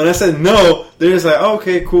time, when I said no, they're just like, oh,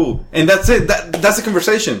 okay, cool. And that's it. That's the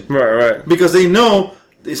conversation. Right. Because they know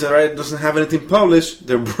this writer doesn't have anything published.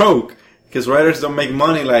 They're broke. Because writers don't make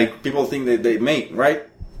money like people think that they make, right?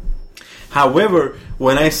 However,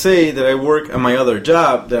 when I say that I work at my other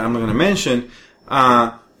job that I'm not going to mention,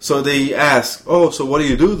 so they ask, oh, so what do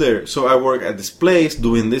you do there? So I work at this place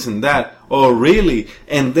doing this and that. Oh, really?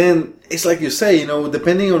 And then it's like you say, you know,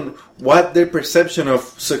 depending on what their perception of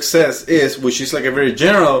success is, which is like a very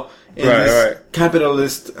general in this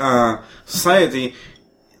capitalist society,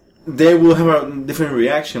 they will have a different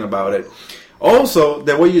reaction about it. Also,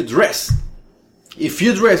 the way you dress. If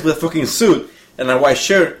you dress with a fucking suit and a white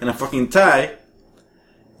shirt and a fucking tie,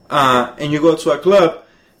 and you go to a club,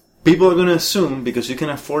 people are going to assume, because you can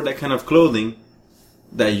afford that kind of clothing,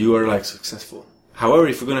 that you are like successful. However,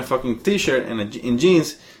 if you're going to fucking t-shirt and in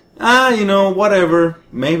jeans, you know, whatever,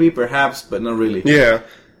 maybe, perhaps, but not really. Yeah.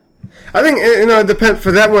 I think, you know, it depends.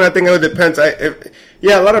 For that one, I think it depends. A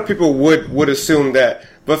lot of people would assume that.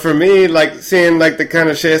 But for me, like, seeing, like, the kind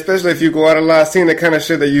of shit, especially if you go out a lot, seeing the kind of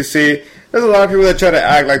shit that you see, there's a lot of people that try to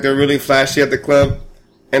act like they're really flashy at the club.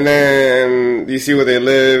 And then you see where they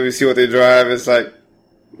live, you see what they drive. It's like,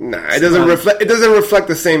 nah, it doesn't reflect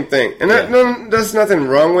the same thing. And there's nothing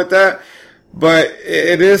wrong with that. But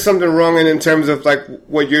it is something wrong in terms of, like,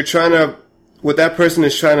 what that person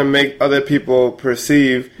is trying to make other people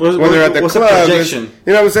perceive when they're at the club. You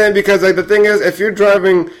know what I'm saying? Because, like, the thing is, if you're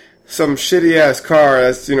driving some shitty ass car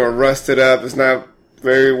that's, you know, rusted up, it's not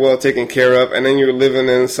very well taken care of, and then you're living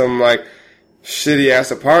in some, like, shitty ass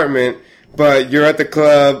apartment, but you're at the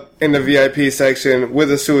club in the VIP section with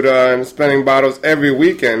a suit on, spending bottles every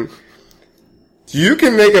weekend, you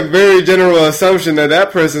can make a very general assumption that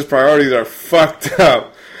that person's priorities are fucked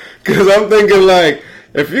up. Because I'm thinking, like,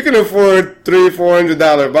 if you can afford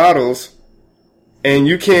 $300-$400 bottles, and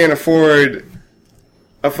you can't afford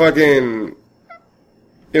a fucking,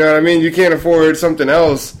 you know what I mean? You can't afford something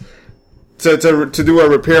else to do a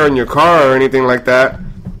repair on your car or anything like that,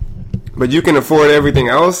 but you can afford everything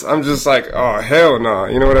else. I'm just like, oh, hell no.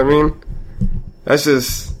 You know what I mean? That's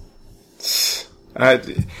just, my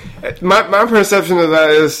perception of that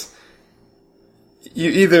is, you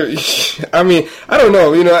either, I mean, I don't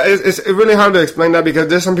know, you know, it's really hard to explain that because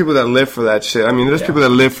there's some people that live for that shit. I mean, there's people that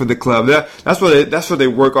live for the club. That's what they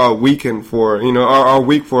work all weekend for, you know, all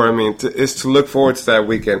week for. I mean, is to look forward to that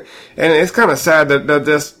weekend. And it's kind of sad that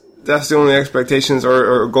that's the only expectations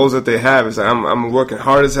or goals that they have. Is like, I'm working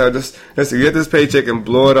hard as hell just to get this paycheck and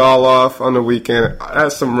blow it all off on the weekend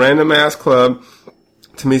at some random ass club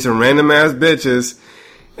to meet some random ass bitches.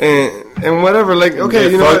 And whatever, like, okay,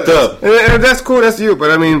 you know what, and that's cool, that's you, but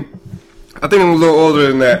I mean, I think I'm a little older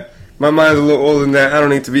than that. My mind's a little older than that. I don't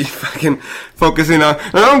need to be fucking focusing on,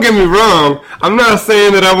 and don't get me wrong, I'm not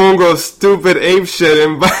saying that I won't go stupid ape shit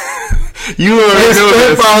and buy, you already know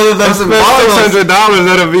this, I spent $600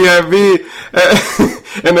 at a VIP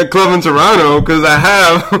in a club in Toronto, because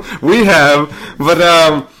we have, but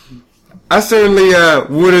I certainly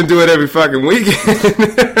wouldn't do it every fucking weekend.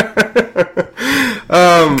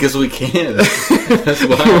 Because we can. That's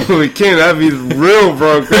why. We can. I'd be real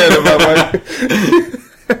broke then about my...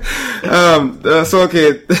 so,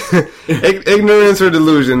 okay. Ignorance or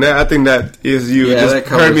delusion. I think that is you. Yeah, that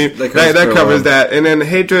covers that. And then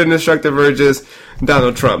hatred and destructive urges,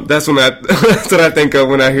 Donald Trump. That's what I think of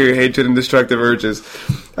when I hear hatred and destructive urges.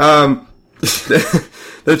 The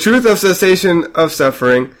truth of cessation of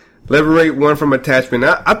suffering. Liberate one from attachment.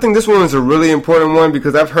 I think this one is a really important one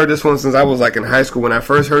because I've heard this one since I was like in high school. When I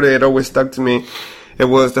first heard it, it always stuck to me. It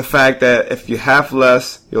was the fact that if you have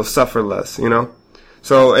less, you'll suffer less, you know?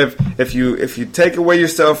 So if you take away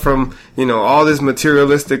yourself from, you know, all these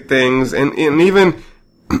materialistic things and even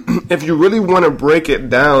if you really want to break it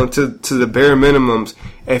down to the bare minimums,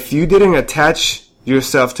 if you didn't attach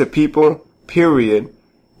yourself to people, period,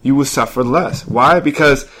 you will suffer less. Why?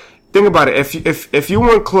 Because think about it. If you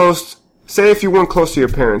weren't close, say if you weren't close to your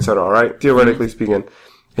parents at all, right? Theoretically speaking,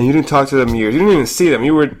 and you didn't talk to them in years, you didn't even see them.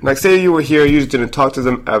 You were like, say you were here, you just didn't talk to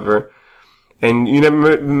them ever, and you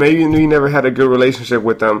never had a good relationship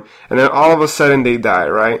with them, and then all of a sudden they die,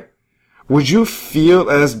 right? Would you feel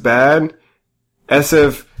as bad as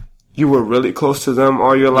if you were really close to them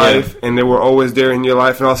all your life, and they were always there in your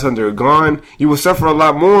life, and all of a sudden they're gone? You would suffer a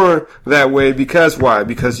lot more that way because why?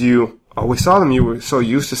 Because you always saw them. You were so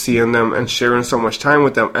used to seeing them and sharing so much time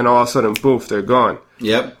with them, and all of a sudden, poof, they're gone.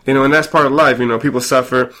 Yep. You know, and that's part of life. You know, people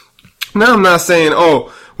suffer. Now, I'm not saying,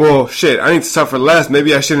 oh, well, shit, I need to suffer less.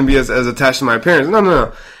 Maybe I shouldn't be as attached to my parents.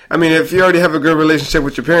 No. I mean, if you already have a good relationship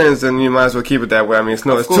with your parents, then you might as well keep it that way. I mean, it's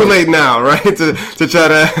too late now, right, to try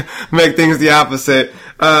to make things the opposite.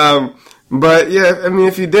 But yeah, I mean,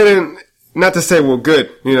 if you didn't, not to say, well, good,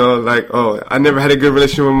 you know, like, oh, I never had a good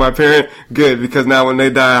relationship with my parent, good, because now when they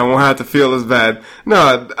die, I won't have to feel as bad.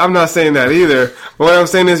 No, I'm not saying that either. But what I'm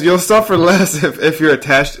saying is you'll suffer less if you're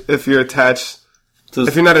attached, if you're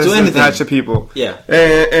not as attached to people. Yeah.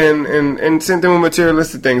 And same thing with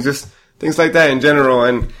materialistic things, just things like that in general.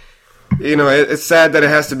 And, you know, it's sad that it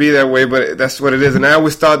has to be that way, but that's what it is. And I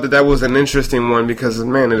always thought that was an interesting one because,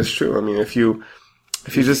 man, it is true. I mean, if you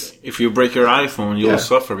break your iPhone, you'll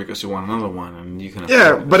suffer because you want another one, and you can.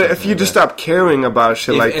 Yeah, but if you just stop caring about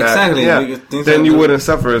shit like that, then you wouldn't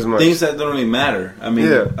suffer as much. Things that don't really matter. I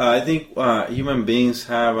mean, I think human beings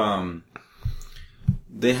have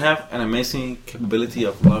they have an amazing capability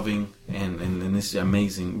of loving, and it's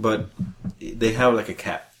amazing, but they have like a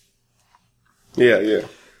cap. Yeah.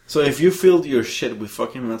 So if you filled your shit with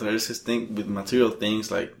fucking material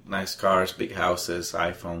things like nice cars, big houses,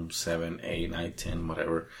 iPhone 7, 8, 9, 10,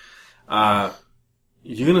 whatever,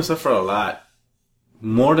 you're gonna suffer a lot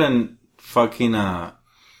more than fucking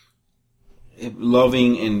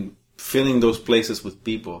loving and filling those places with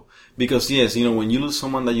people. Because yes, you know, when you lose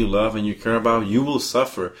someone that you love and you care about, you will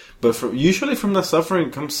suffer. But usually from the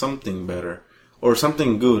suffering comes something better. Or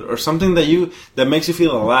something good, or something that makes you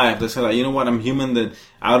feel alive. They say, like, you know what, I'm human, that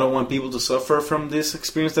I don't want people to suffer from this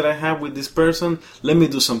experience that I have with this person. Let me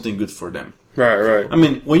do something good for them. Right. I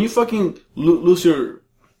mean, when you fucking lose your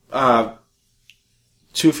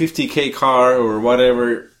 $250K car or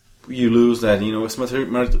whatever you lose that, you know, it's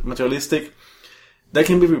materialistic, that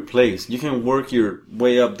can be replaced. You can work your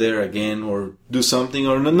way up there again, or do something,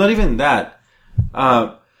 or not even that.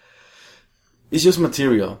 It's just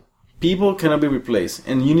material. People cannot be replaced,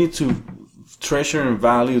 and you need to treasure and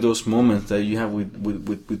value those moments that you have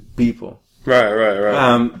with people.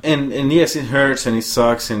 Right. And yes, it hurts and it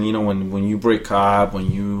sucks, and you know, when you break up, when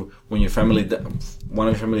your family, one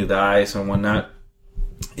of your family dies and whatnot,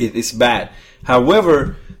 it's bad.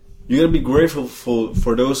 However, you gotta be grateful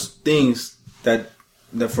for those things that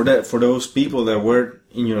for those people that were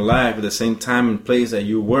in your life at the same time and place that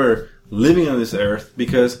you were living on this earth,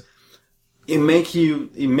 because it make you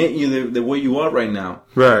the way you are right now.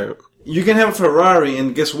 Right. You can have a Ferrari,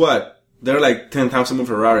 and guess what? There are like 10,000 more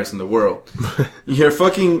Ferraris in the world. Your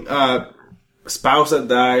fucking spouse that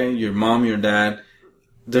died, your mom, your dad,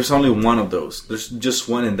 there's only one of those. There's just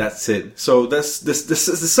one, and that's it. So that's this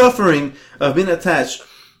is the suffering of being attached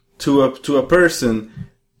to a person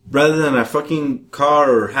rather than a fucking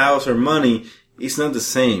car or house or money. It's not the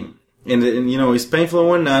same, and you know, it's painful and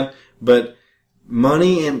whatnot. But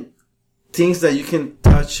money and things that you can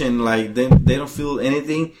touch and like they don't feel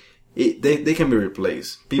anything, they can be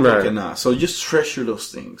replaced. People cannot. So just treasure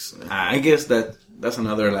those things. I guess that's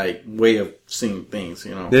another like way of seeing things,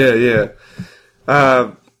 you know. Yeah.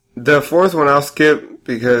 The fourth one I'll skip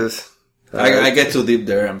because I get too deep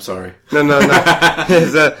there. I'm sorry. No.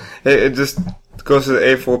 It just goes to the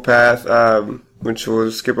Eightfold Path, which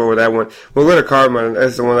we'll skip over that one. We'll go to karma.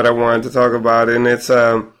 That's the one that I wanted to talk about, and it's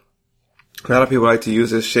a lot of people like to use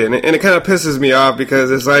this shit, and it kind of pisses me off because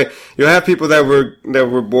it's like you have people that were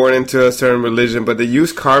born into a certain religion, but they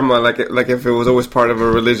use karma like if it was always part of a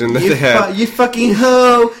religion that they have. You fucking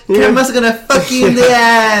hoe! Karma's gonna fuck you in the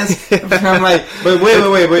ass. I'm like, but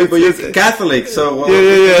wait, but you're Catholic, so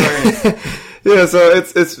yeah. Yeah, so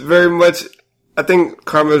it's very much. I think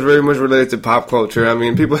karma is very much related to pop culture. I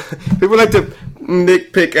mean, people like to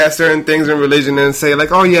nitpick at certain things in religion and say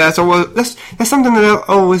like, oh yeah, so that's something that I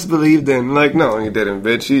always believed in. Like, no, you didn't,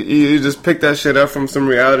 bitch. You just picked that shit up from some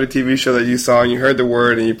reality TV show that you saw and you heard the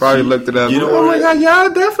word and you probably looked it up. You know oh my god, yeah, I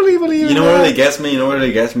definitely believe. You know where they gets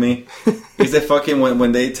me? Is the fucking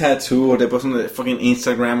when they tattoo or they post on the fucking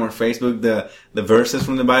Instagram or Facebook the verses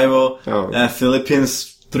from the Bible,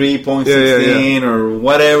 Philippians 3.16 or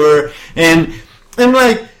whatever, and I'm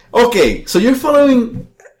like, okay, so you're following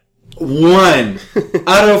one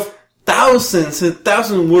out of thousands and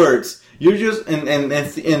thousand words. You're just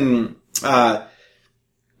in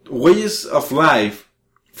ways of life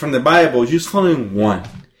from the Bible. You're just following one,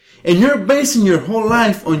 and you're basing your whole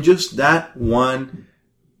life on just that one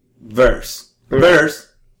verse.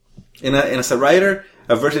 Verse, and as a writer,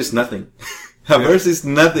 a verse is nothing. Verse is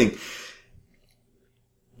nothing.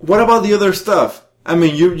 What about the other stuff? I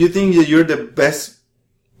mean, you think that you're the best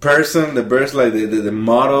person, the best, like the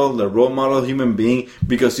model, the role model human being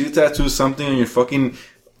because you tattoo something on your fucking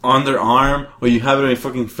underarm or you have it on your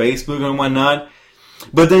fucking Facebook and whatnot?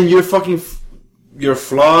 But then your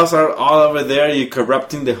flaws are all over there. You're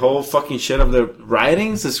corrupting the whole fucking shit of the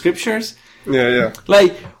writings, the scriptures. Yeah.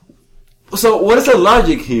 Like, so what is the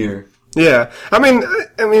logic here? Yeah, I mean,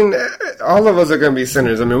 all of us are going to be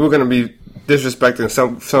sinners. I mean, we're going to be disrespecting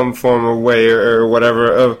some form of way or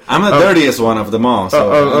whatever. I'm the dirtiest one of them all.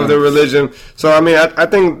 So, of the religion. So I mean, I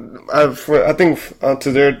think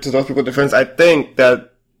to those people's defense, I think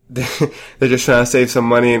that they're just trying to save some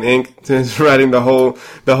money in ink, just writing the whole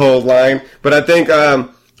line. But I think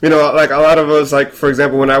like a lot of us, like for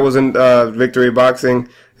example, when I was in Victory Boxing,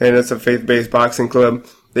 and it's a faith-based boxing club.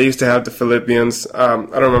 They used to have the Philippians. I don't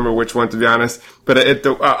remember which one, to be honest, but I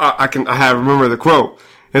remember the quote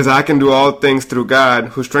is I can do all things through God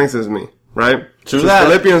who strengthens me. Right? True that.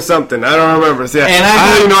 Philippians something. I don't remember. So, yeah, and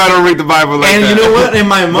I don't read the Bible like that. And you know what? And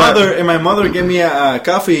my mother gave me a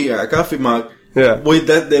coffee mug. Yeah. With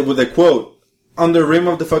the quote on the rim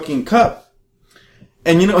of the fucking cup.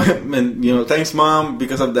 And thanks mom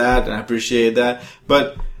because of that, and I appreciate that.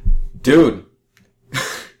 But dude,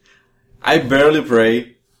 I barely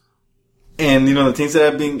pray. And, the things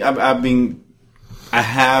that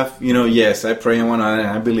yes, I pray and whatnot, and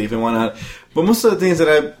I believe and whatnot. But most of the things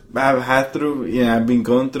that I've had through, I've been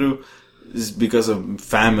going through is because of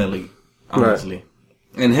family, honestly. Right.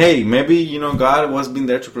 And hey, maybe, God was being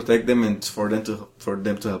there to protect them and for them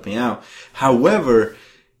to help me out. However,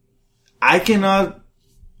 I cannot,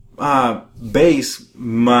 base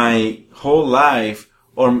my whole life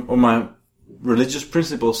or my religious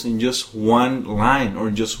principles in just one line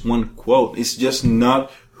or just one quote. It's just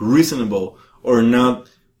not reasonable or not,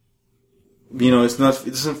 it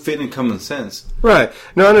doesn't fit in common sense. Right.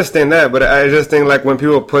 No, I understand that, but I just think like when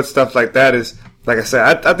people put stuff like that is, like I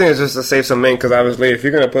said, I think it's just to save some ink because obviously if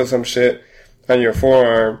you're going to put some shit on your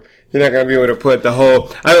forearm, you're not going to be able to put the whole,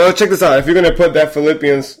 check this out. If you're going to put that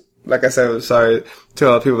Philippians, like I said, sorry to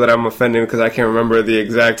all the people that I'm offending because I can't remember the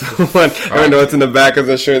exact one. I know it's in the back of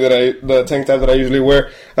the shirt the tank top that I usually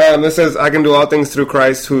wear. It says, I can do all things through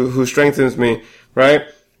Christ who strengthens me, right?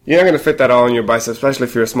 You're not going to fit that all on your bicep, especially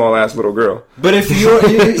if you're a small ass little girl. But if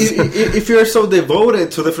you're so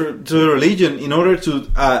devoted to the religion, in order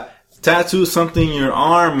to, tattoo something in your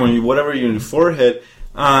arm or whatever in your forehead,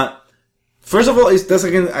 first of all, that's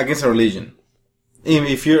against a religion.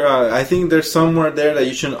 If you're, I think there's somewhere there that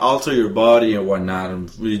you shouldn't alter your body or whatnot.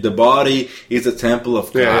 The body is the temple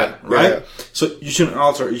of God, right? Yeah. So you shouldn't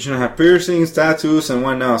alter. You shouldn't have piercings, tattoos, and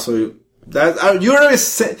whatnot. So you're a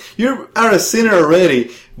sinner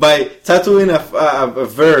already by tattooing a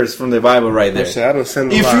verse from the Bible right there. Actually, I don't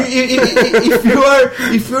send a lot.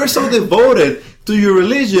 If you're so devoted to your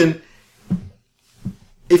religion,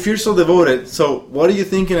 if you're so devoted, so what are you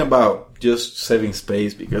thinking about? Just saving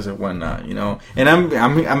space because of whatnot, And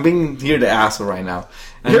I'm being here the asshole right now.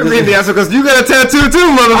 You're being the asshole because you got a tattoo too,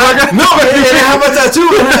 motherfucker. I have a tattoo.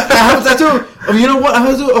 I have a tattoo. You know what? I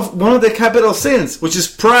have a tattoo of one of the capital sins, which is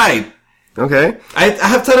pride. Okay. I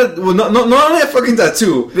have tattooed. Well, not only a fucking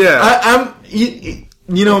tattoo. Yeah.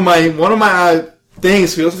 One of my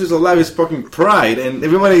things, philosophies of life is fucking pride, and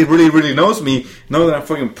everybody really, really knows me. Know that I'm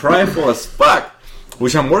fucking prideful as fuck.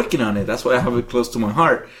 Which I'm working on it. That's why I have it close to my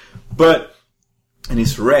heart. And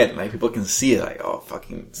it's red. Like, people can see it. Like, oh,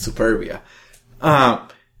 fucking superbia.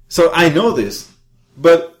 So I know this.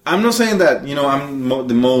 But I'm not saying that, I'm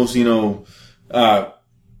the most,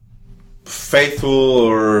 faithful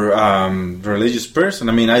or religious person.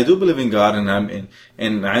 I mean, I do believe in God, and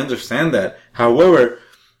I understand that. However,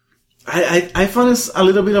 I find it's a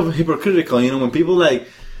little bit of hypocritical, when people like,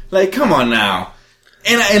 come on now.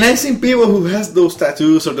 And I've seen people who has those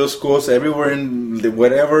tattoos or those quotes everywhere in the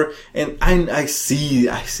whatever, and I see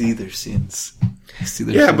their sins.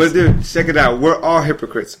 But dude, check it out. We're all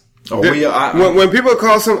hypocrites. Oh, we are. When people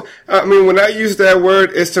call when I use that word,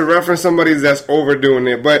 it's to reference somebody that's overdoing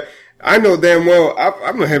it. But I know damn well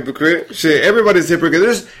I'm a hypocrite. Shit, everybody's a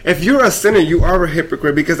hypocrite. If you're a sinner, you are a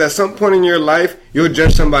hypocrite because at some point in your life, you'll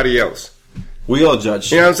judge somebody else. We all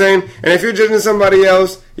judge. You know what I'm saying? And if you're judging somebody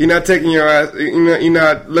else, you're not taking your eyes, you're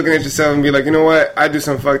not looking at yourself and be like, you know what? I do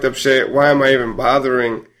some fucked up shit. Why am I even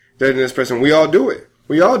bothering judging this person? We all do it.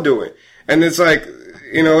 And it's like,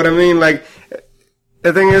 you know what I mean? Like,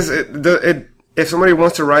 the thing is, if somebody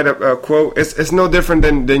wants to write a quote, it's no different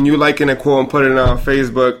than you liking a quote and putting it on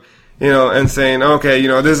Facebook, and saying, okay,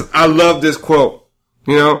 I love this quote,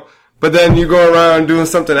 but then you go around doing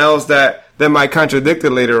something else that might contradict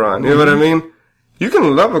it later on. You know what I mean? You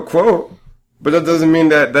can love a quote, but that doesn't mean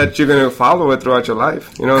that you're going to follow it throughout your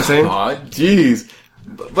life. You know what I'm saying? Oh, jeez.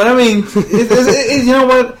 But I mean, you know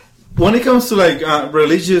what? when it comes to like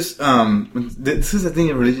religious, this is the thing.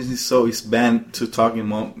 Religion is banned to talk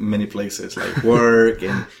in many places, like work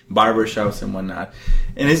and barbershops and whatnot.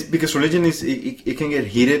 And it's because religion it can get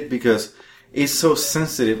heated because it's so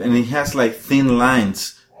sensitive and it has like thin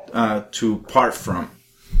lines to part from.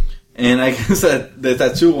 And I guess that the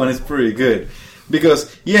tattoo one is pretty good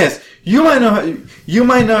because yes, you might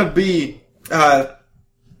not be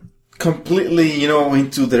completely,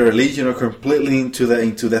 into the religion or completely into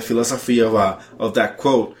the philosophy of that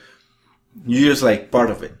quote. You're just like part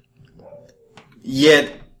of it.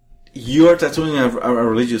 Yet you're tattooing a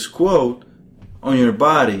religious quote on your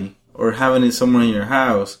body or having it somewhere in your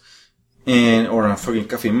house or on a fucking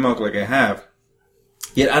coffee mug like I have.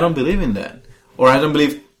 Yet I don't believe in that, or I don't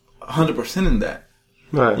believe 100% in that.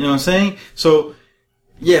 Right. You know what I'm saying? So.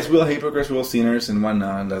 Yes, we're all hypocrites, we're all sinners and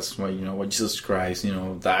whatnot, and that's why, what Jesus Christ,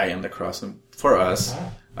 died on the cross for us,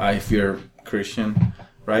 if you're Christian,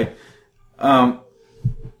 right? But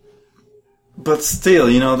still,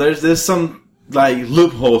 there's some, like,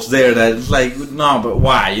 loopholes there that it's like, no, but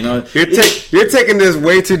why, You're taking this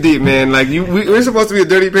way too deep, man. Like, we're supposed to be a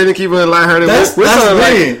dirty pen and keep it lighthearted. We're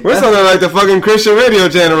sounding like the fucking Christian radio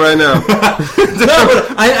channel right now. No,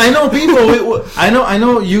 but I know people. I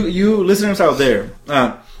know you listeners out there.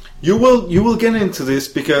 You will get into this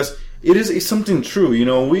because it's something true.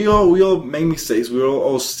 We all make mistakes. We're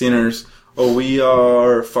all sinners, or we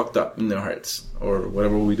are fucked up in our hearts, or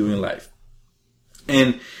whatever we do in life.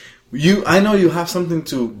 And I know you have something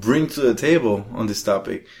to bring to the table on this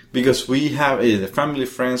topic because we have either family,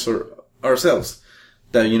 friends, or ourselves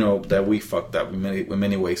that that we fucked up in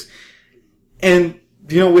many ways. And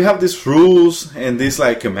we have these rules and these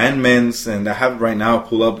like commandments, and I have right now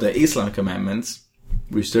pulled up the Islam commandments,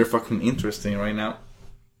 which they're fucking interesting right now.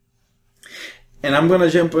 And I'm gonna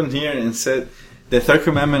jump in here and say the third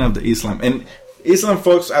commandment of the Islam. And Islam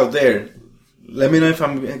folks out there, let me know if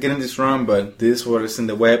I'm getting this wrong, but this is what is in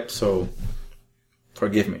the web, so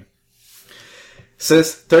forgive me. It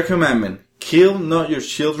says, third commandment, kill not your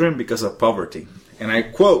children because of poverty. And I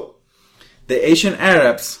quote, the Asian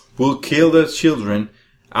Arabs will kill their children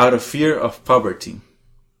out of fear of poverty.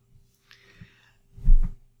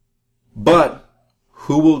 But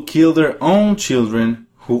who will kill their own children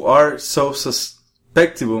who are so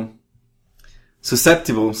susceptible,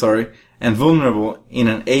 and vulnerable in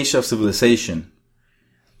an age of civilization?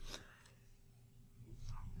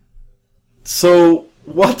 So,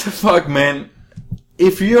 what the fuck, man?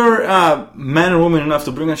 If you're a man or woman enough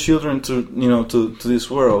to bring a children to this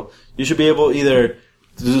world, you should be able either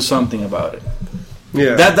to do something about it.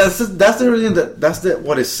 Yeah, that's the religion. That's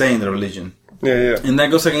what it's saying. The religion. Yeah. And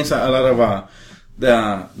that goes against a lot of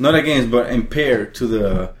not against, but impaired to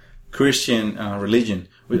the Christian religion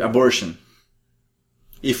with abortion.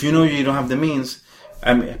 If you know you don't have the means,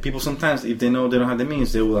 people sometimes, if they know they don't have the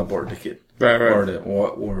means, they will abort the kid, right. or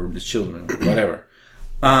the children, whatever.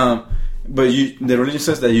 But the religion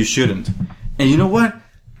says that you shouldn't. And you know what?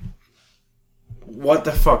 What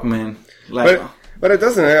the fuck, man? Like, but it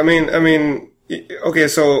doesn't. I mean, okay.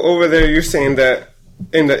 So over there, you're saying that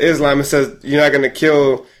in the Islam it says you're not going to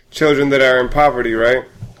kill children that are in poverty, right?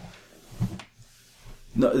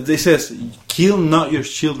 No, it says kill not your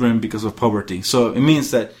children because of poverty. So it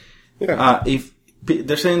means that if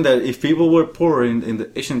they're saying that if people were poor in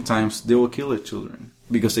the ancient times, they will kill their children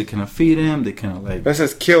because they cannot feed them. They cannot like. That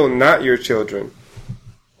says kill not your children.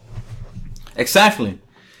 Exactly.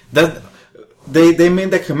 That they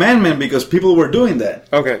made that commandment because people were doing that.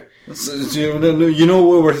 Okay. So, you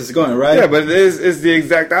know where this is going, right? Yeah, but it's the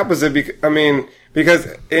exact opposite. Because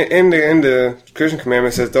in the Christian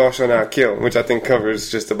commandment says thou shalt not kill, which I think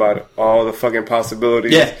covers just about all the fucking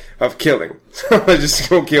possibilities of killing. Just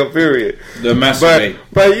don't kill, period. The masturbate.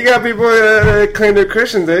 But you got people that claim they're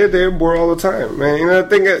Christians, they're bored all the time, man. I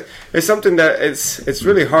think it's something that it's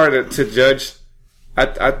really hard to judge.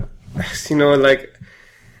 I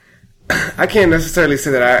can't necessarily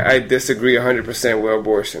say that I disagree 100% with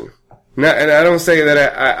abortion. And I don't say that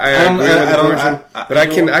I agree with abortion, but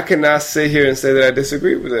I cannot sit here and say that I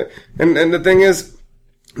disagree with it. And the thing is,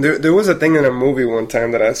 there was a thing in a movie one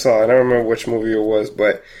time that I saw. I don't remember which movie it was,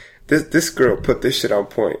 but this girl put this shit on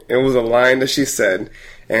point. It was a line that she said,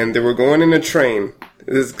 and they were going in a train.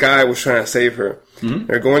 This guy was trying to save her. Mm-hmm.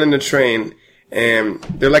 They're going in the train, and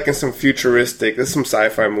they're like in some futuristic. This is some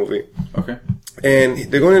sci-fi movie. Okay.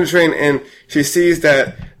 And they're going in the train, and she sees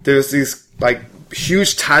that there's these like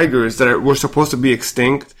huge tigers that were supposed to be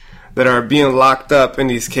extinct that are being locked up in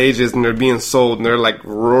these cages, and they're being sold, and they're like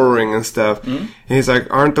roaring and stuff. Mm-hmm. And he's like,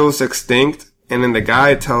 aren't those extinct? And then the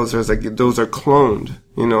guy tells her, it's like, those are cloned.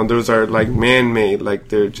 Those are like man-made, like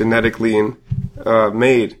they're genetically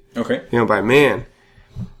made. Okay. By man.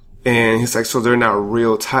 And he's like, so they're not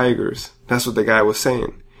real tigers. That's what the guy was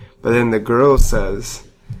saying. But then the girl says,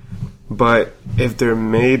 but if they're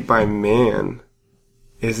made by man,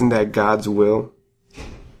 isn't that God's will?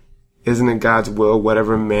 Isn't it God's will?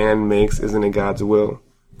 Whatever man makes, isn't it God's will?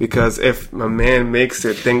 Because if a man makes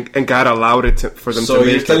it, then and God allowed it for them to make it. So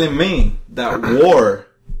you're telling me that war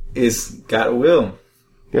is God's will?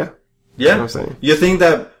 Yeah. Yeah? That's what I'm saying. You think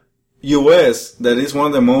that U.S., that is one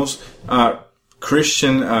of the most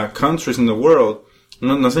Christian countries in the world,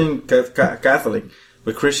 not saying Catholic,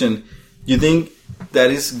 but Christian, you think that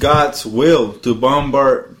is God's will to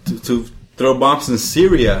bombard, to throw bombs in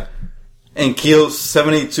Syria and kill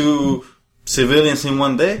 72 civilians in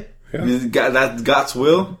one day? Yeah. That's God's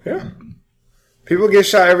will? Yeah. People get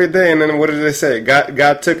shot every day, and then what did they say?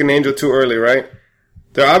 God took an angel too early, right?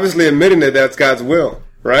 They're obviously admitting that that's God's will,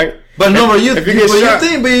 right? But no, you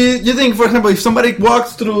think, for example, if somebody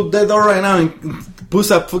walks through that door right now and puts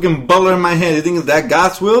a fucking bullet in my head, you think is that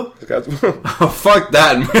God's will? It's God's will. Oh, fuck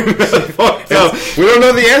that, man. We don't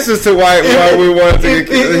know the answers to why we want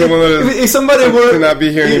if somebody were to not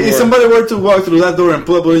be here anymore. If somebody were to walk through that door and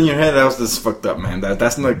put a bullet in your head, that was just fucked up, man.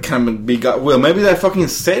 That's not gonna be God's will. Maybe that fucking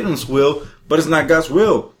Satan's will, but it's not God's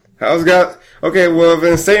will. How's God? Okay, well, if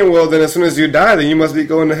it's Satan's will, then as soon as you die, then you must be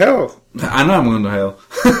going to hell. I know I'm going to hell.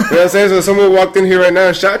 You know what I'm saying? So if someone walked in here right now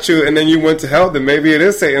and shot you, and then you went to hell, then maybe it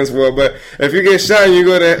is Satan's will. But if you get shot and you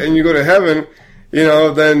go to heaven,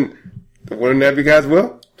 then wouldn't that be God's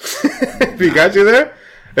will? If he got you there,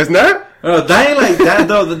 it's not. Dying like that,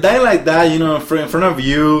 though, dying like that, in front of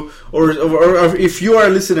you, or if you are a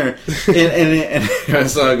listener, and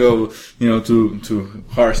so I go, too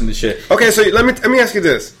harsh in the shit. Okay, so let me ask you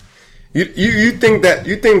this. You think that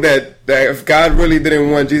if God really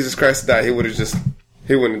didn't want Jesus Christ to die, he wouldn't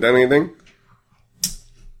have done anything?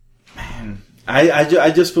 Man,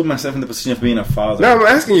 I just put myself in the position of being a father. No, I'm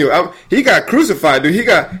asking you. He got crucified, dude. He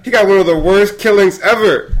got one of the worst killings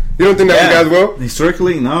ever. You don't think that was God's will?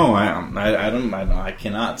 Historically, no. I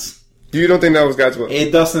cannot. You don't think that was God's will?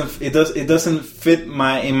 It doesn't fit in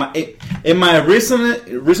my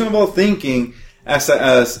reasonable thinking as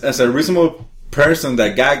a reasonable person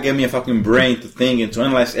that God gave me a fucking brain to think and to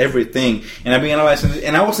analyze everything. And I've been analyzing it,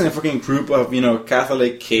 and I was in a fucking group of,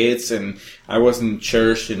 Catholic kids, and I was in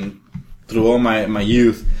church and through all my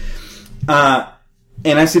youth. And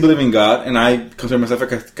I still believe in God, and I consider myself a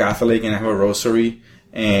Catholic, and I have a rosary,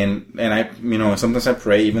 and I, sometimes I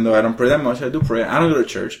pray, even though I don't pray that much, I do pray. I don't go to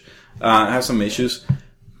church. I have some issues.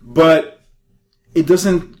 But it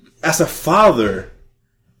doesn't, as a father,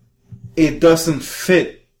 it doesn't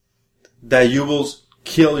fit that you will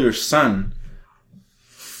kill your son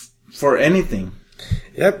for anything.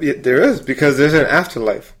 Yep, there is, because there's an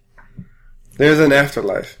afterlife. There's an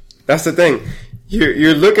afterlife. That's the thing.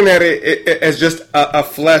 You're looking at it as just a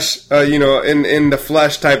flesh, in the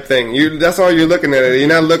flesh type thing. That's all you're looking at it. You're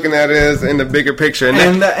not looking at it as in the bigger picture.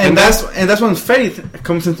 And that's when faith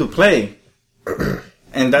comes into play.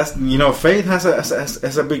 And that's, faith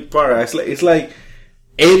has a big part. It's like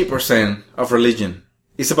 80% of religion.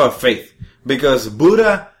 It's about faith, because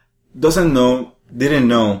Buddha didn't know,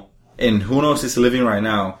 and who knows is living right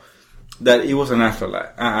now, that it was an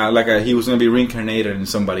afterlife, he was going to be reincarnated in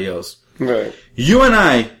somebody else. Right. You and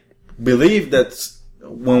I believe that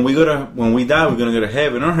when we die, we're going to go to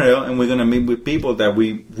heaven or hell, and we're going to meet with people that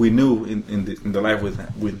we knew in the life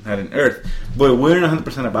we had on earth, but we're not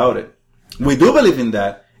 100% about it. We do believe in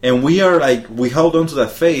that, and we hold on to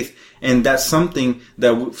that faith, and that's something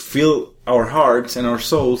that we feel our hearts and our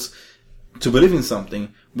souls to believe in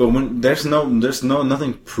something. But when there's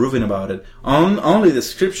nothing proven about it. Only the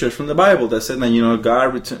scriptures from the Bible that said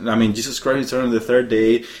that, Jesus Christ returned on the third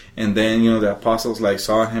day, and then, the apostles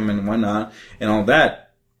saw him and whatnot and all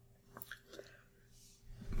that.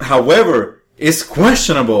 However, it's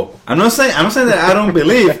questionable. I'm not saying that I don't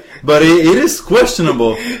believe, but it is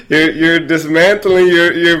questionable. You're dismantling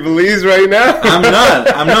your beliefs right now. I'm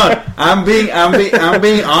not. I'm being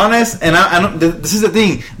honest, and I don't, this is the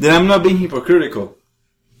thing, that I'm not being hypocritical.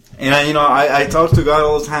 And I talk to God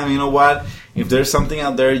all the time. You know what? If there's something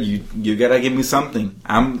out there, you gotta give me something.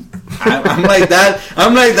 I'm like that.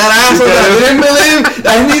 I'm like that asshole that didn't believe.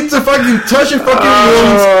 I need to fucking touch your fucking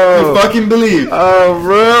wounds to fucking believe. Oh,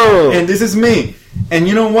 bro. And this is me. And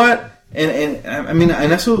you know what? And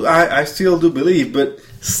I still do believe, but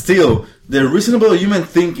still, the reasonable human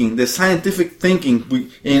thinking, the scientific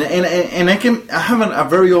thinking, and I have a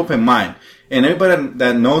very open mind, and everybody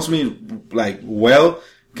that knows me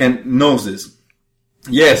knows this.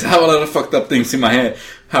 Yes, I have a lot of fucked up things in my head.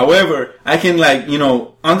 However, I can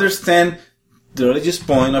understand the religious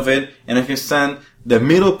point of it, and I can understand the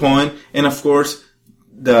middle point, and of course,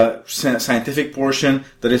 the scientific portion,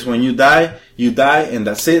 that is when you die, and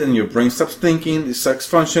that's it, and your brain stops thinking, it stops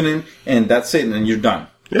functioning, and that's it, and you're done.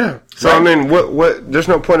 Yeah. So, right? I mean, what, there's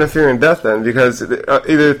no point of fearing death then, because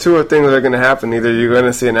either two or things are going to happen. Either you're going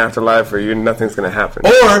to see an afterlife, or nothing's going to happen.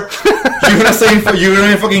 Or, you're going to say, you're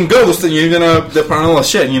going to fucking ghost, and you're going to, the paranormal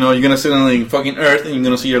shit, you know, you're going to sit on the fucking earth, and you're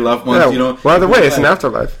going to see your loved ones, you know. Well, either way, it's an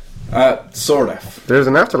afterlife. Sort of. There's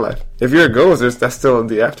an afterlife. If you're a ghost, that's still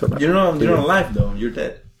the afterlife. You're not alive, though. You're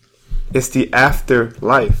dead. It's the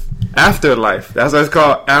afterlife. Afterlife. That's what it's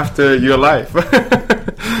called. After your life. We'll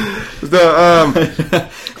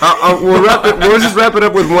just wrap it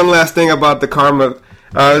up with one last thing about the karma.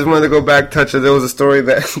 I just wanted to go back, touch it. There was a story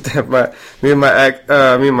that me and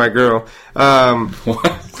my girl.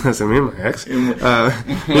 What? I said, me and my ex.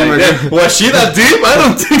 Was she that deep? I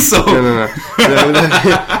don't think so. No.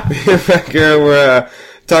 Me and my girl were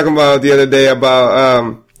talking about the other day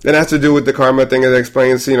about it has to do with the karma thing. It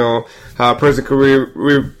explains, you know, how a person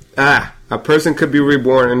could be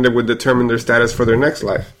reborn, and it would determine their status for their next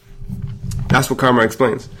life. That's what karma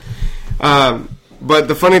explains. But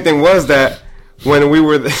the funny thing was that when we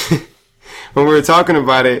were talking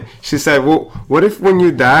about it, she said, "Well, what if when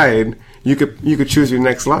you died, you could choose your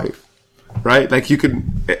next life, right? Like you could,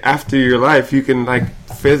 after your life, you can like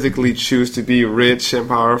physically choose to be rich and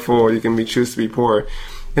powerful, or you can choose to be poor."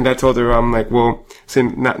 And I told her, I'm like, well, see,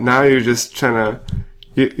 now you're just trying to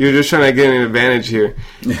get an advantage here.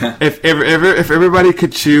 Yeah. If everybody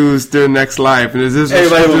could choose their next life, and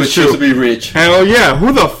everybody would choose to be rich. And oh yeah,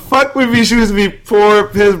 who the fuck would be choose to be poor,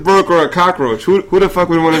 piss broke, or a cockroach? Who the fuck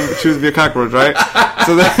would want to choose to be a cockroach, right?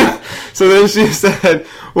 so then she said,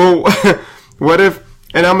 well, what if?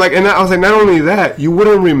 And I'm like, and I was like, not only that, you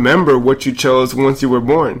wouldn't remember what you chose once you were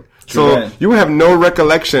born. So you would have no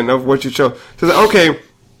recollection of what you chose. So like, okay.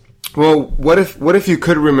 Well, what if you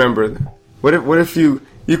could remember? What if you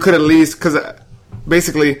could at least, because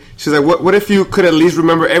basically she's like, what if you could at least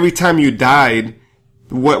remember every time you died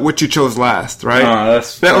what you chose last, right?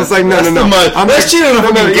 That was like no. That's cheating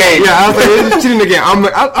on the game. Yeah, I was like, it's cheating the game. I'm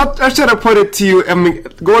like, I'll try to put it to you. I mean,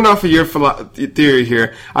 going off of your theory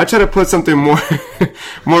here, I'll try to put something more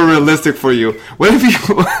realistic for you. What if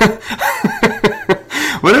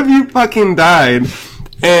you fucking died?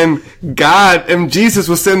 And God and Jesus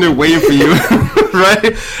was sitting there waiting for you, right?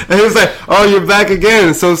 And he was like, oh, you're back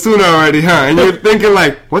again so soon already, huh? And you're thinking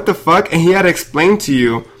like, what the fuck? And he had to explain to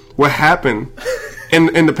you what happened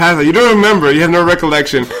in the past. Like, you don't remember. You have no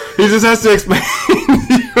recollection. He just has to explain to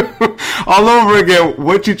you all over again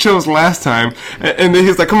what you chose last time. And then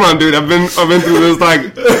he's like, come on, dude. I've been through this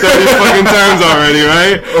like 30 fucking times already,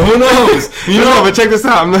 right? Who knows? You know, but check this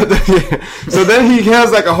out. I'm not done yet. So then he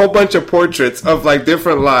has like a whole bunch of portraits of like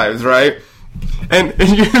different lives, right? And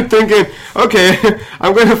you're thinking, okay,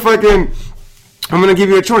 I'm gonna give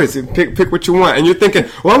you a choice. Pick what you want. And you're thinking,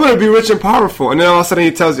 well, I'm gonna be rich and powerful. And then all of a sudden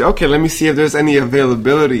he tells you, okay, let me see if there's any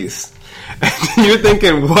availabilities. And you're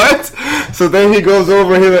thinking, what? So then he goes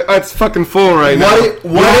over and he's like, oh, it's fucking full right now.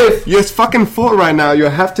 What if it's fucking full right now? You'll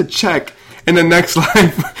have to check in the next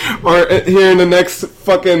life, or here in the next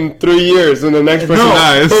fucking 3 years when the next person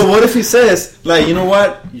dies. But what if he says, like, you know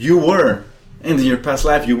what? You were, and in your past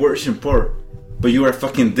life, you were rich and poor. But you are a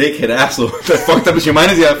fucking dickhead asshole that fucked up his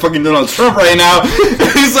humanity at fucking Donald Trump right now.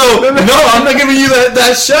 So, no, I'm not giving you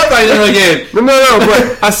that shot right now again. No,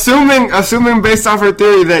 but assuming based off her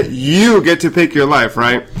theory that you get to pick your life,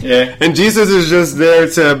 right? Yeah. And Jesus is just there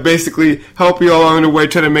to basically help you along the way,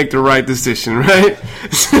 try to make the right decision, right?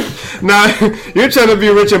 Now, you're trying to be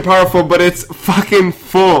rich and powerful, but it's fucking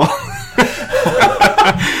full.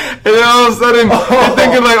 And then all of a sudden, you're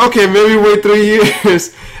thinking like, okay, maybe wait 3 years.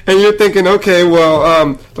 And you're thinking, okay,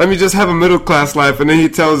 well, let me just have a middle class life. And then he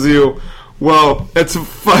tells you, well, it's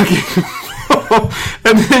fucking full.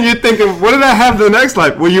 And then you're thinking, what did I have the next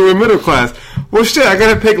life? Well, you were middle class. Well, shit, I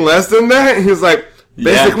gotta pick less than that? And he's like,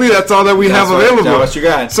 basically, that's all that we have available. That's what you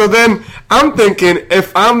got. So then I'm thinking,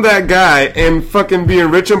 if I'm that guy and fucking being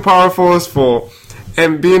rich and powerful is full,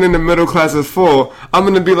 and being in the middle class is full, I'm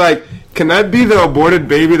gonna be like, can I be the aborted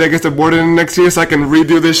baby that gets aborted in the next year so I can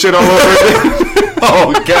redo this shit all over again?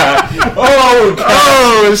 Oh God! Oh God!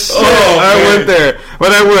 Oh shit! I went there,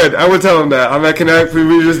 but I would tell him that. I'm like, can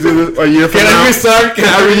we just do this a year from now? Can I restart?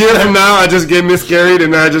 A year from now, I just get miscarried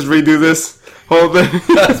and I just redo this whole thing.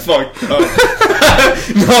 That's fucked up.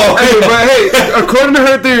 No, hey, according to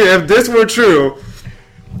her theory, if this were true,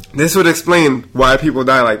 this would explain why people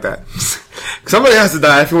die like that. Somebody has to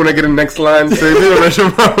die if you want to get in the next line. So and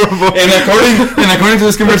according to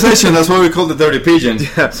this conversation, that's what we call the dirty pigeons.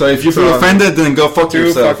 Yeah. So if you feel offended, then go fuck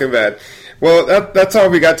yourself. Too fucking bad. Well, that's all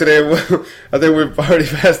we got today. I think we've already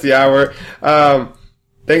passed the hour.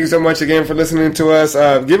 Thank you so much again for listening to us.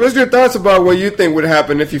 Give us your thoughts about what you think would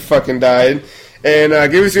happen if you fucking died.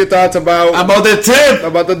 And give us your thoughts about the tip.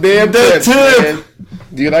 About the damn tip. And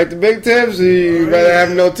do you like the big tips, or you rather have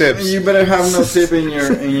no tips? You better have no tip in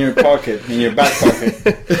your pocket, in your back pocket.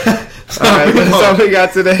 That's all we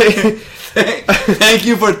got today. Thank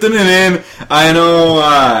you for tuning in. I know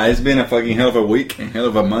it's been a fucking hell of a week and hell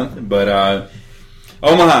of a month, but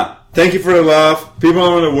Omaha, thank you for the love. People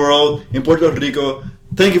around the world, in Puerto Rico,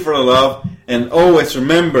 thank you for the love, and always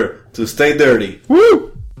remember to stay dirty.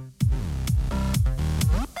 Woo!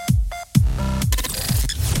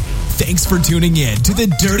 Thanks for tuning in to the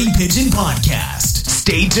Dirty Pigeon Podcast.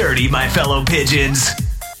 Stay dirty, my fellow pigeons.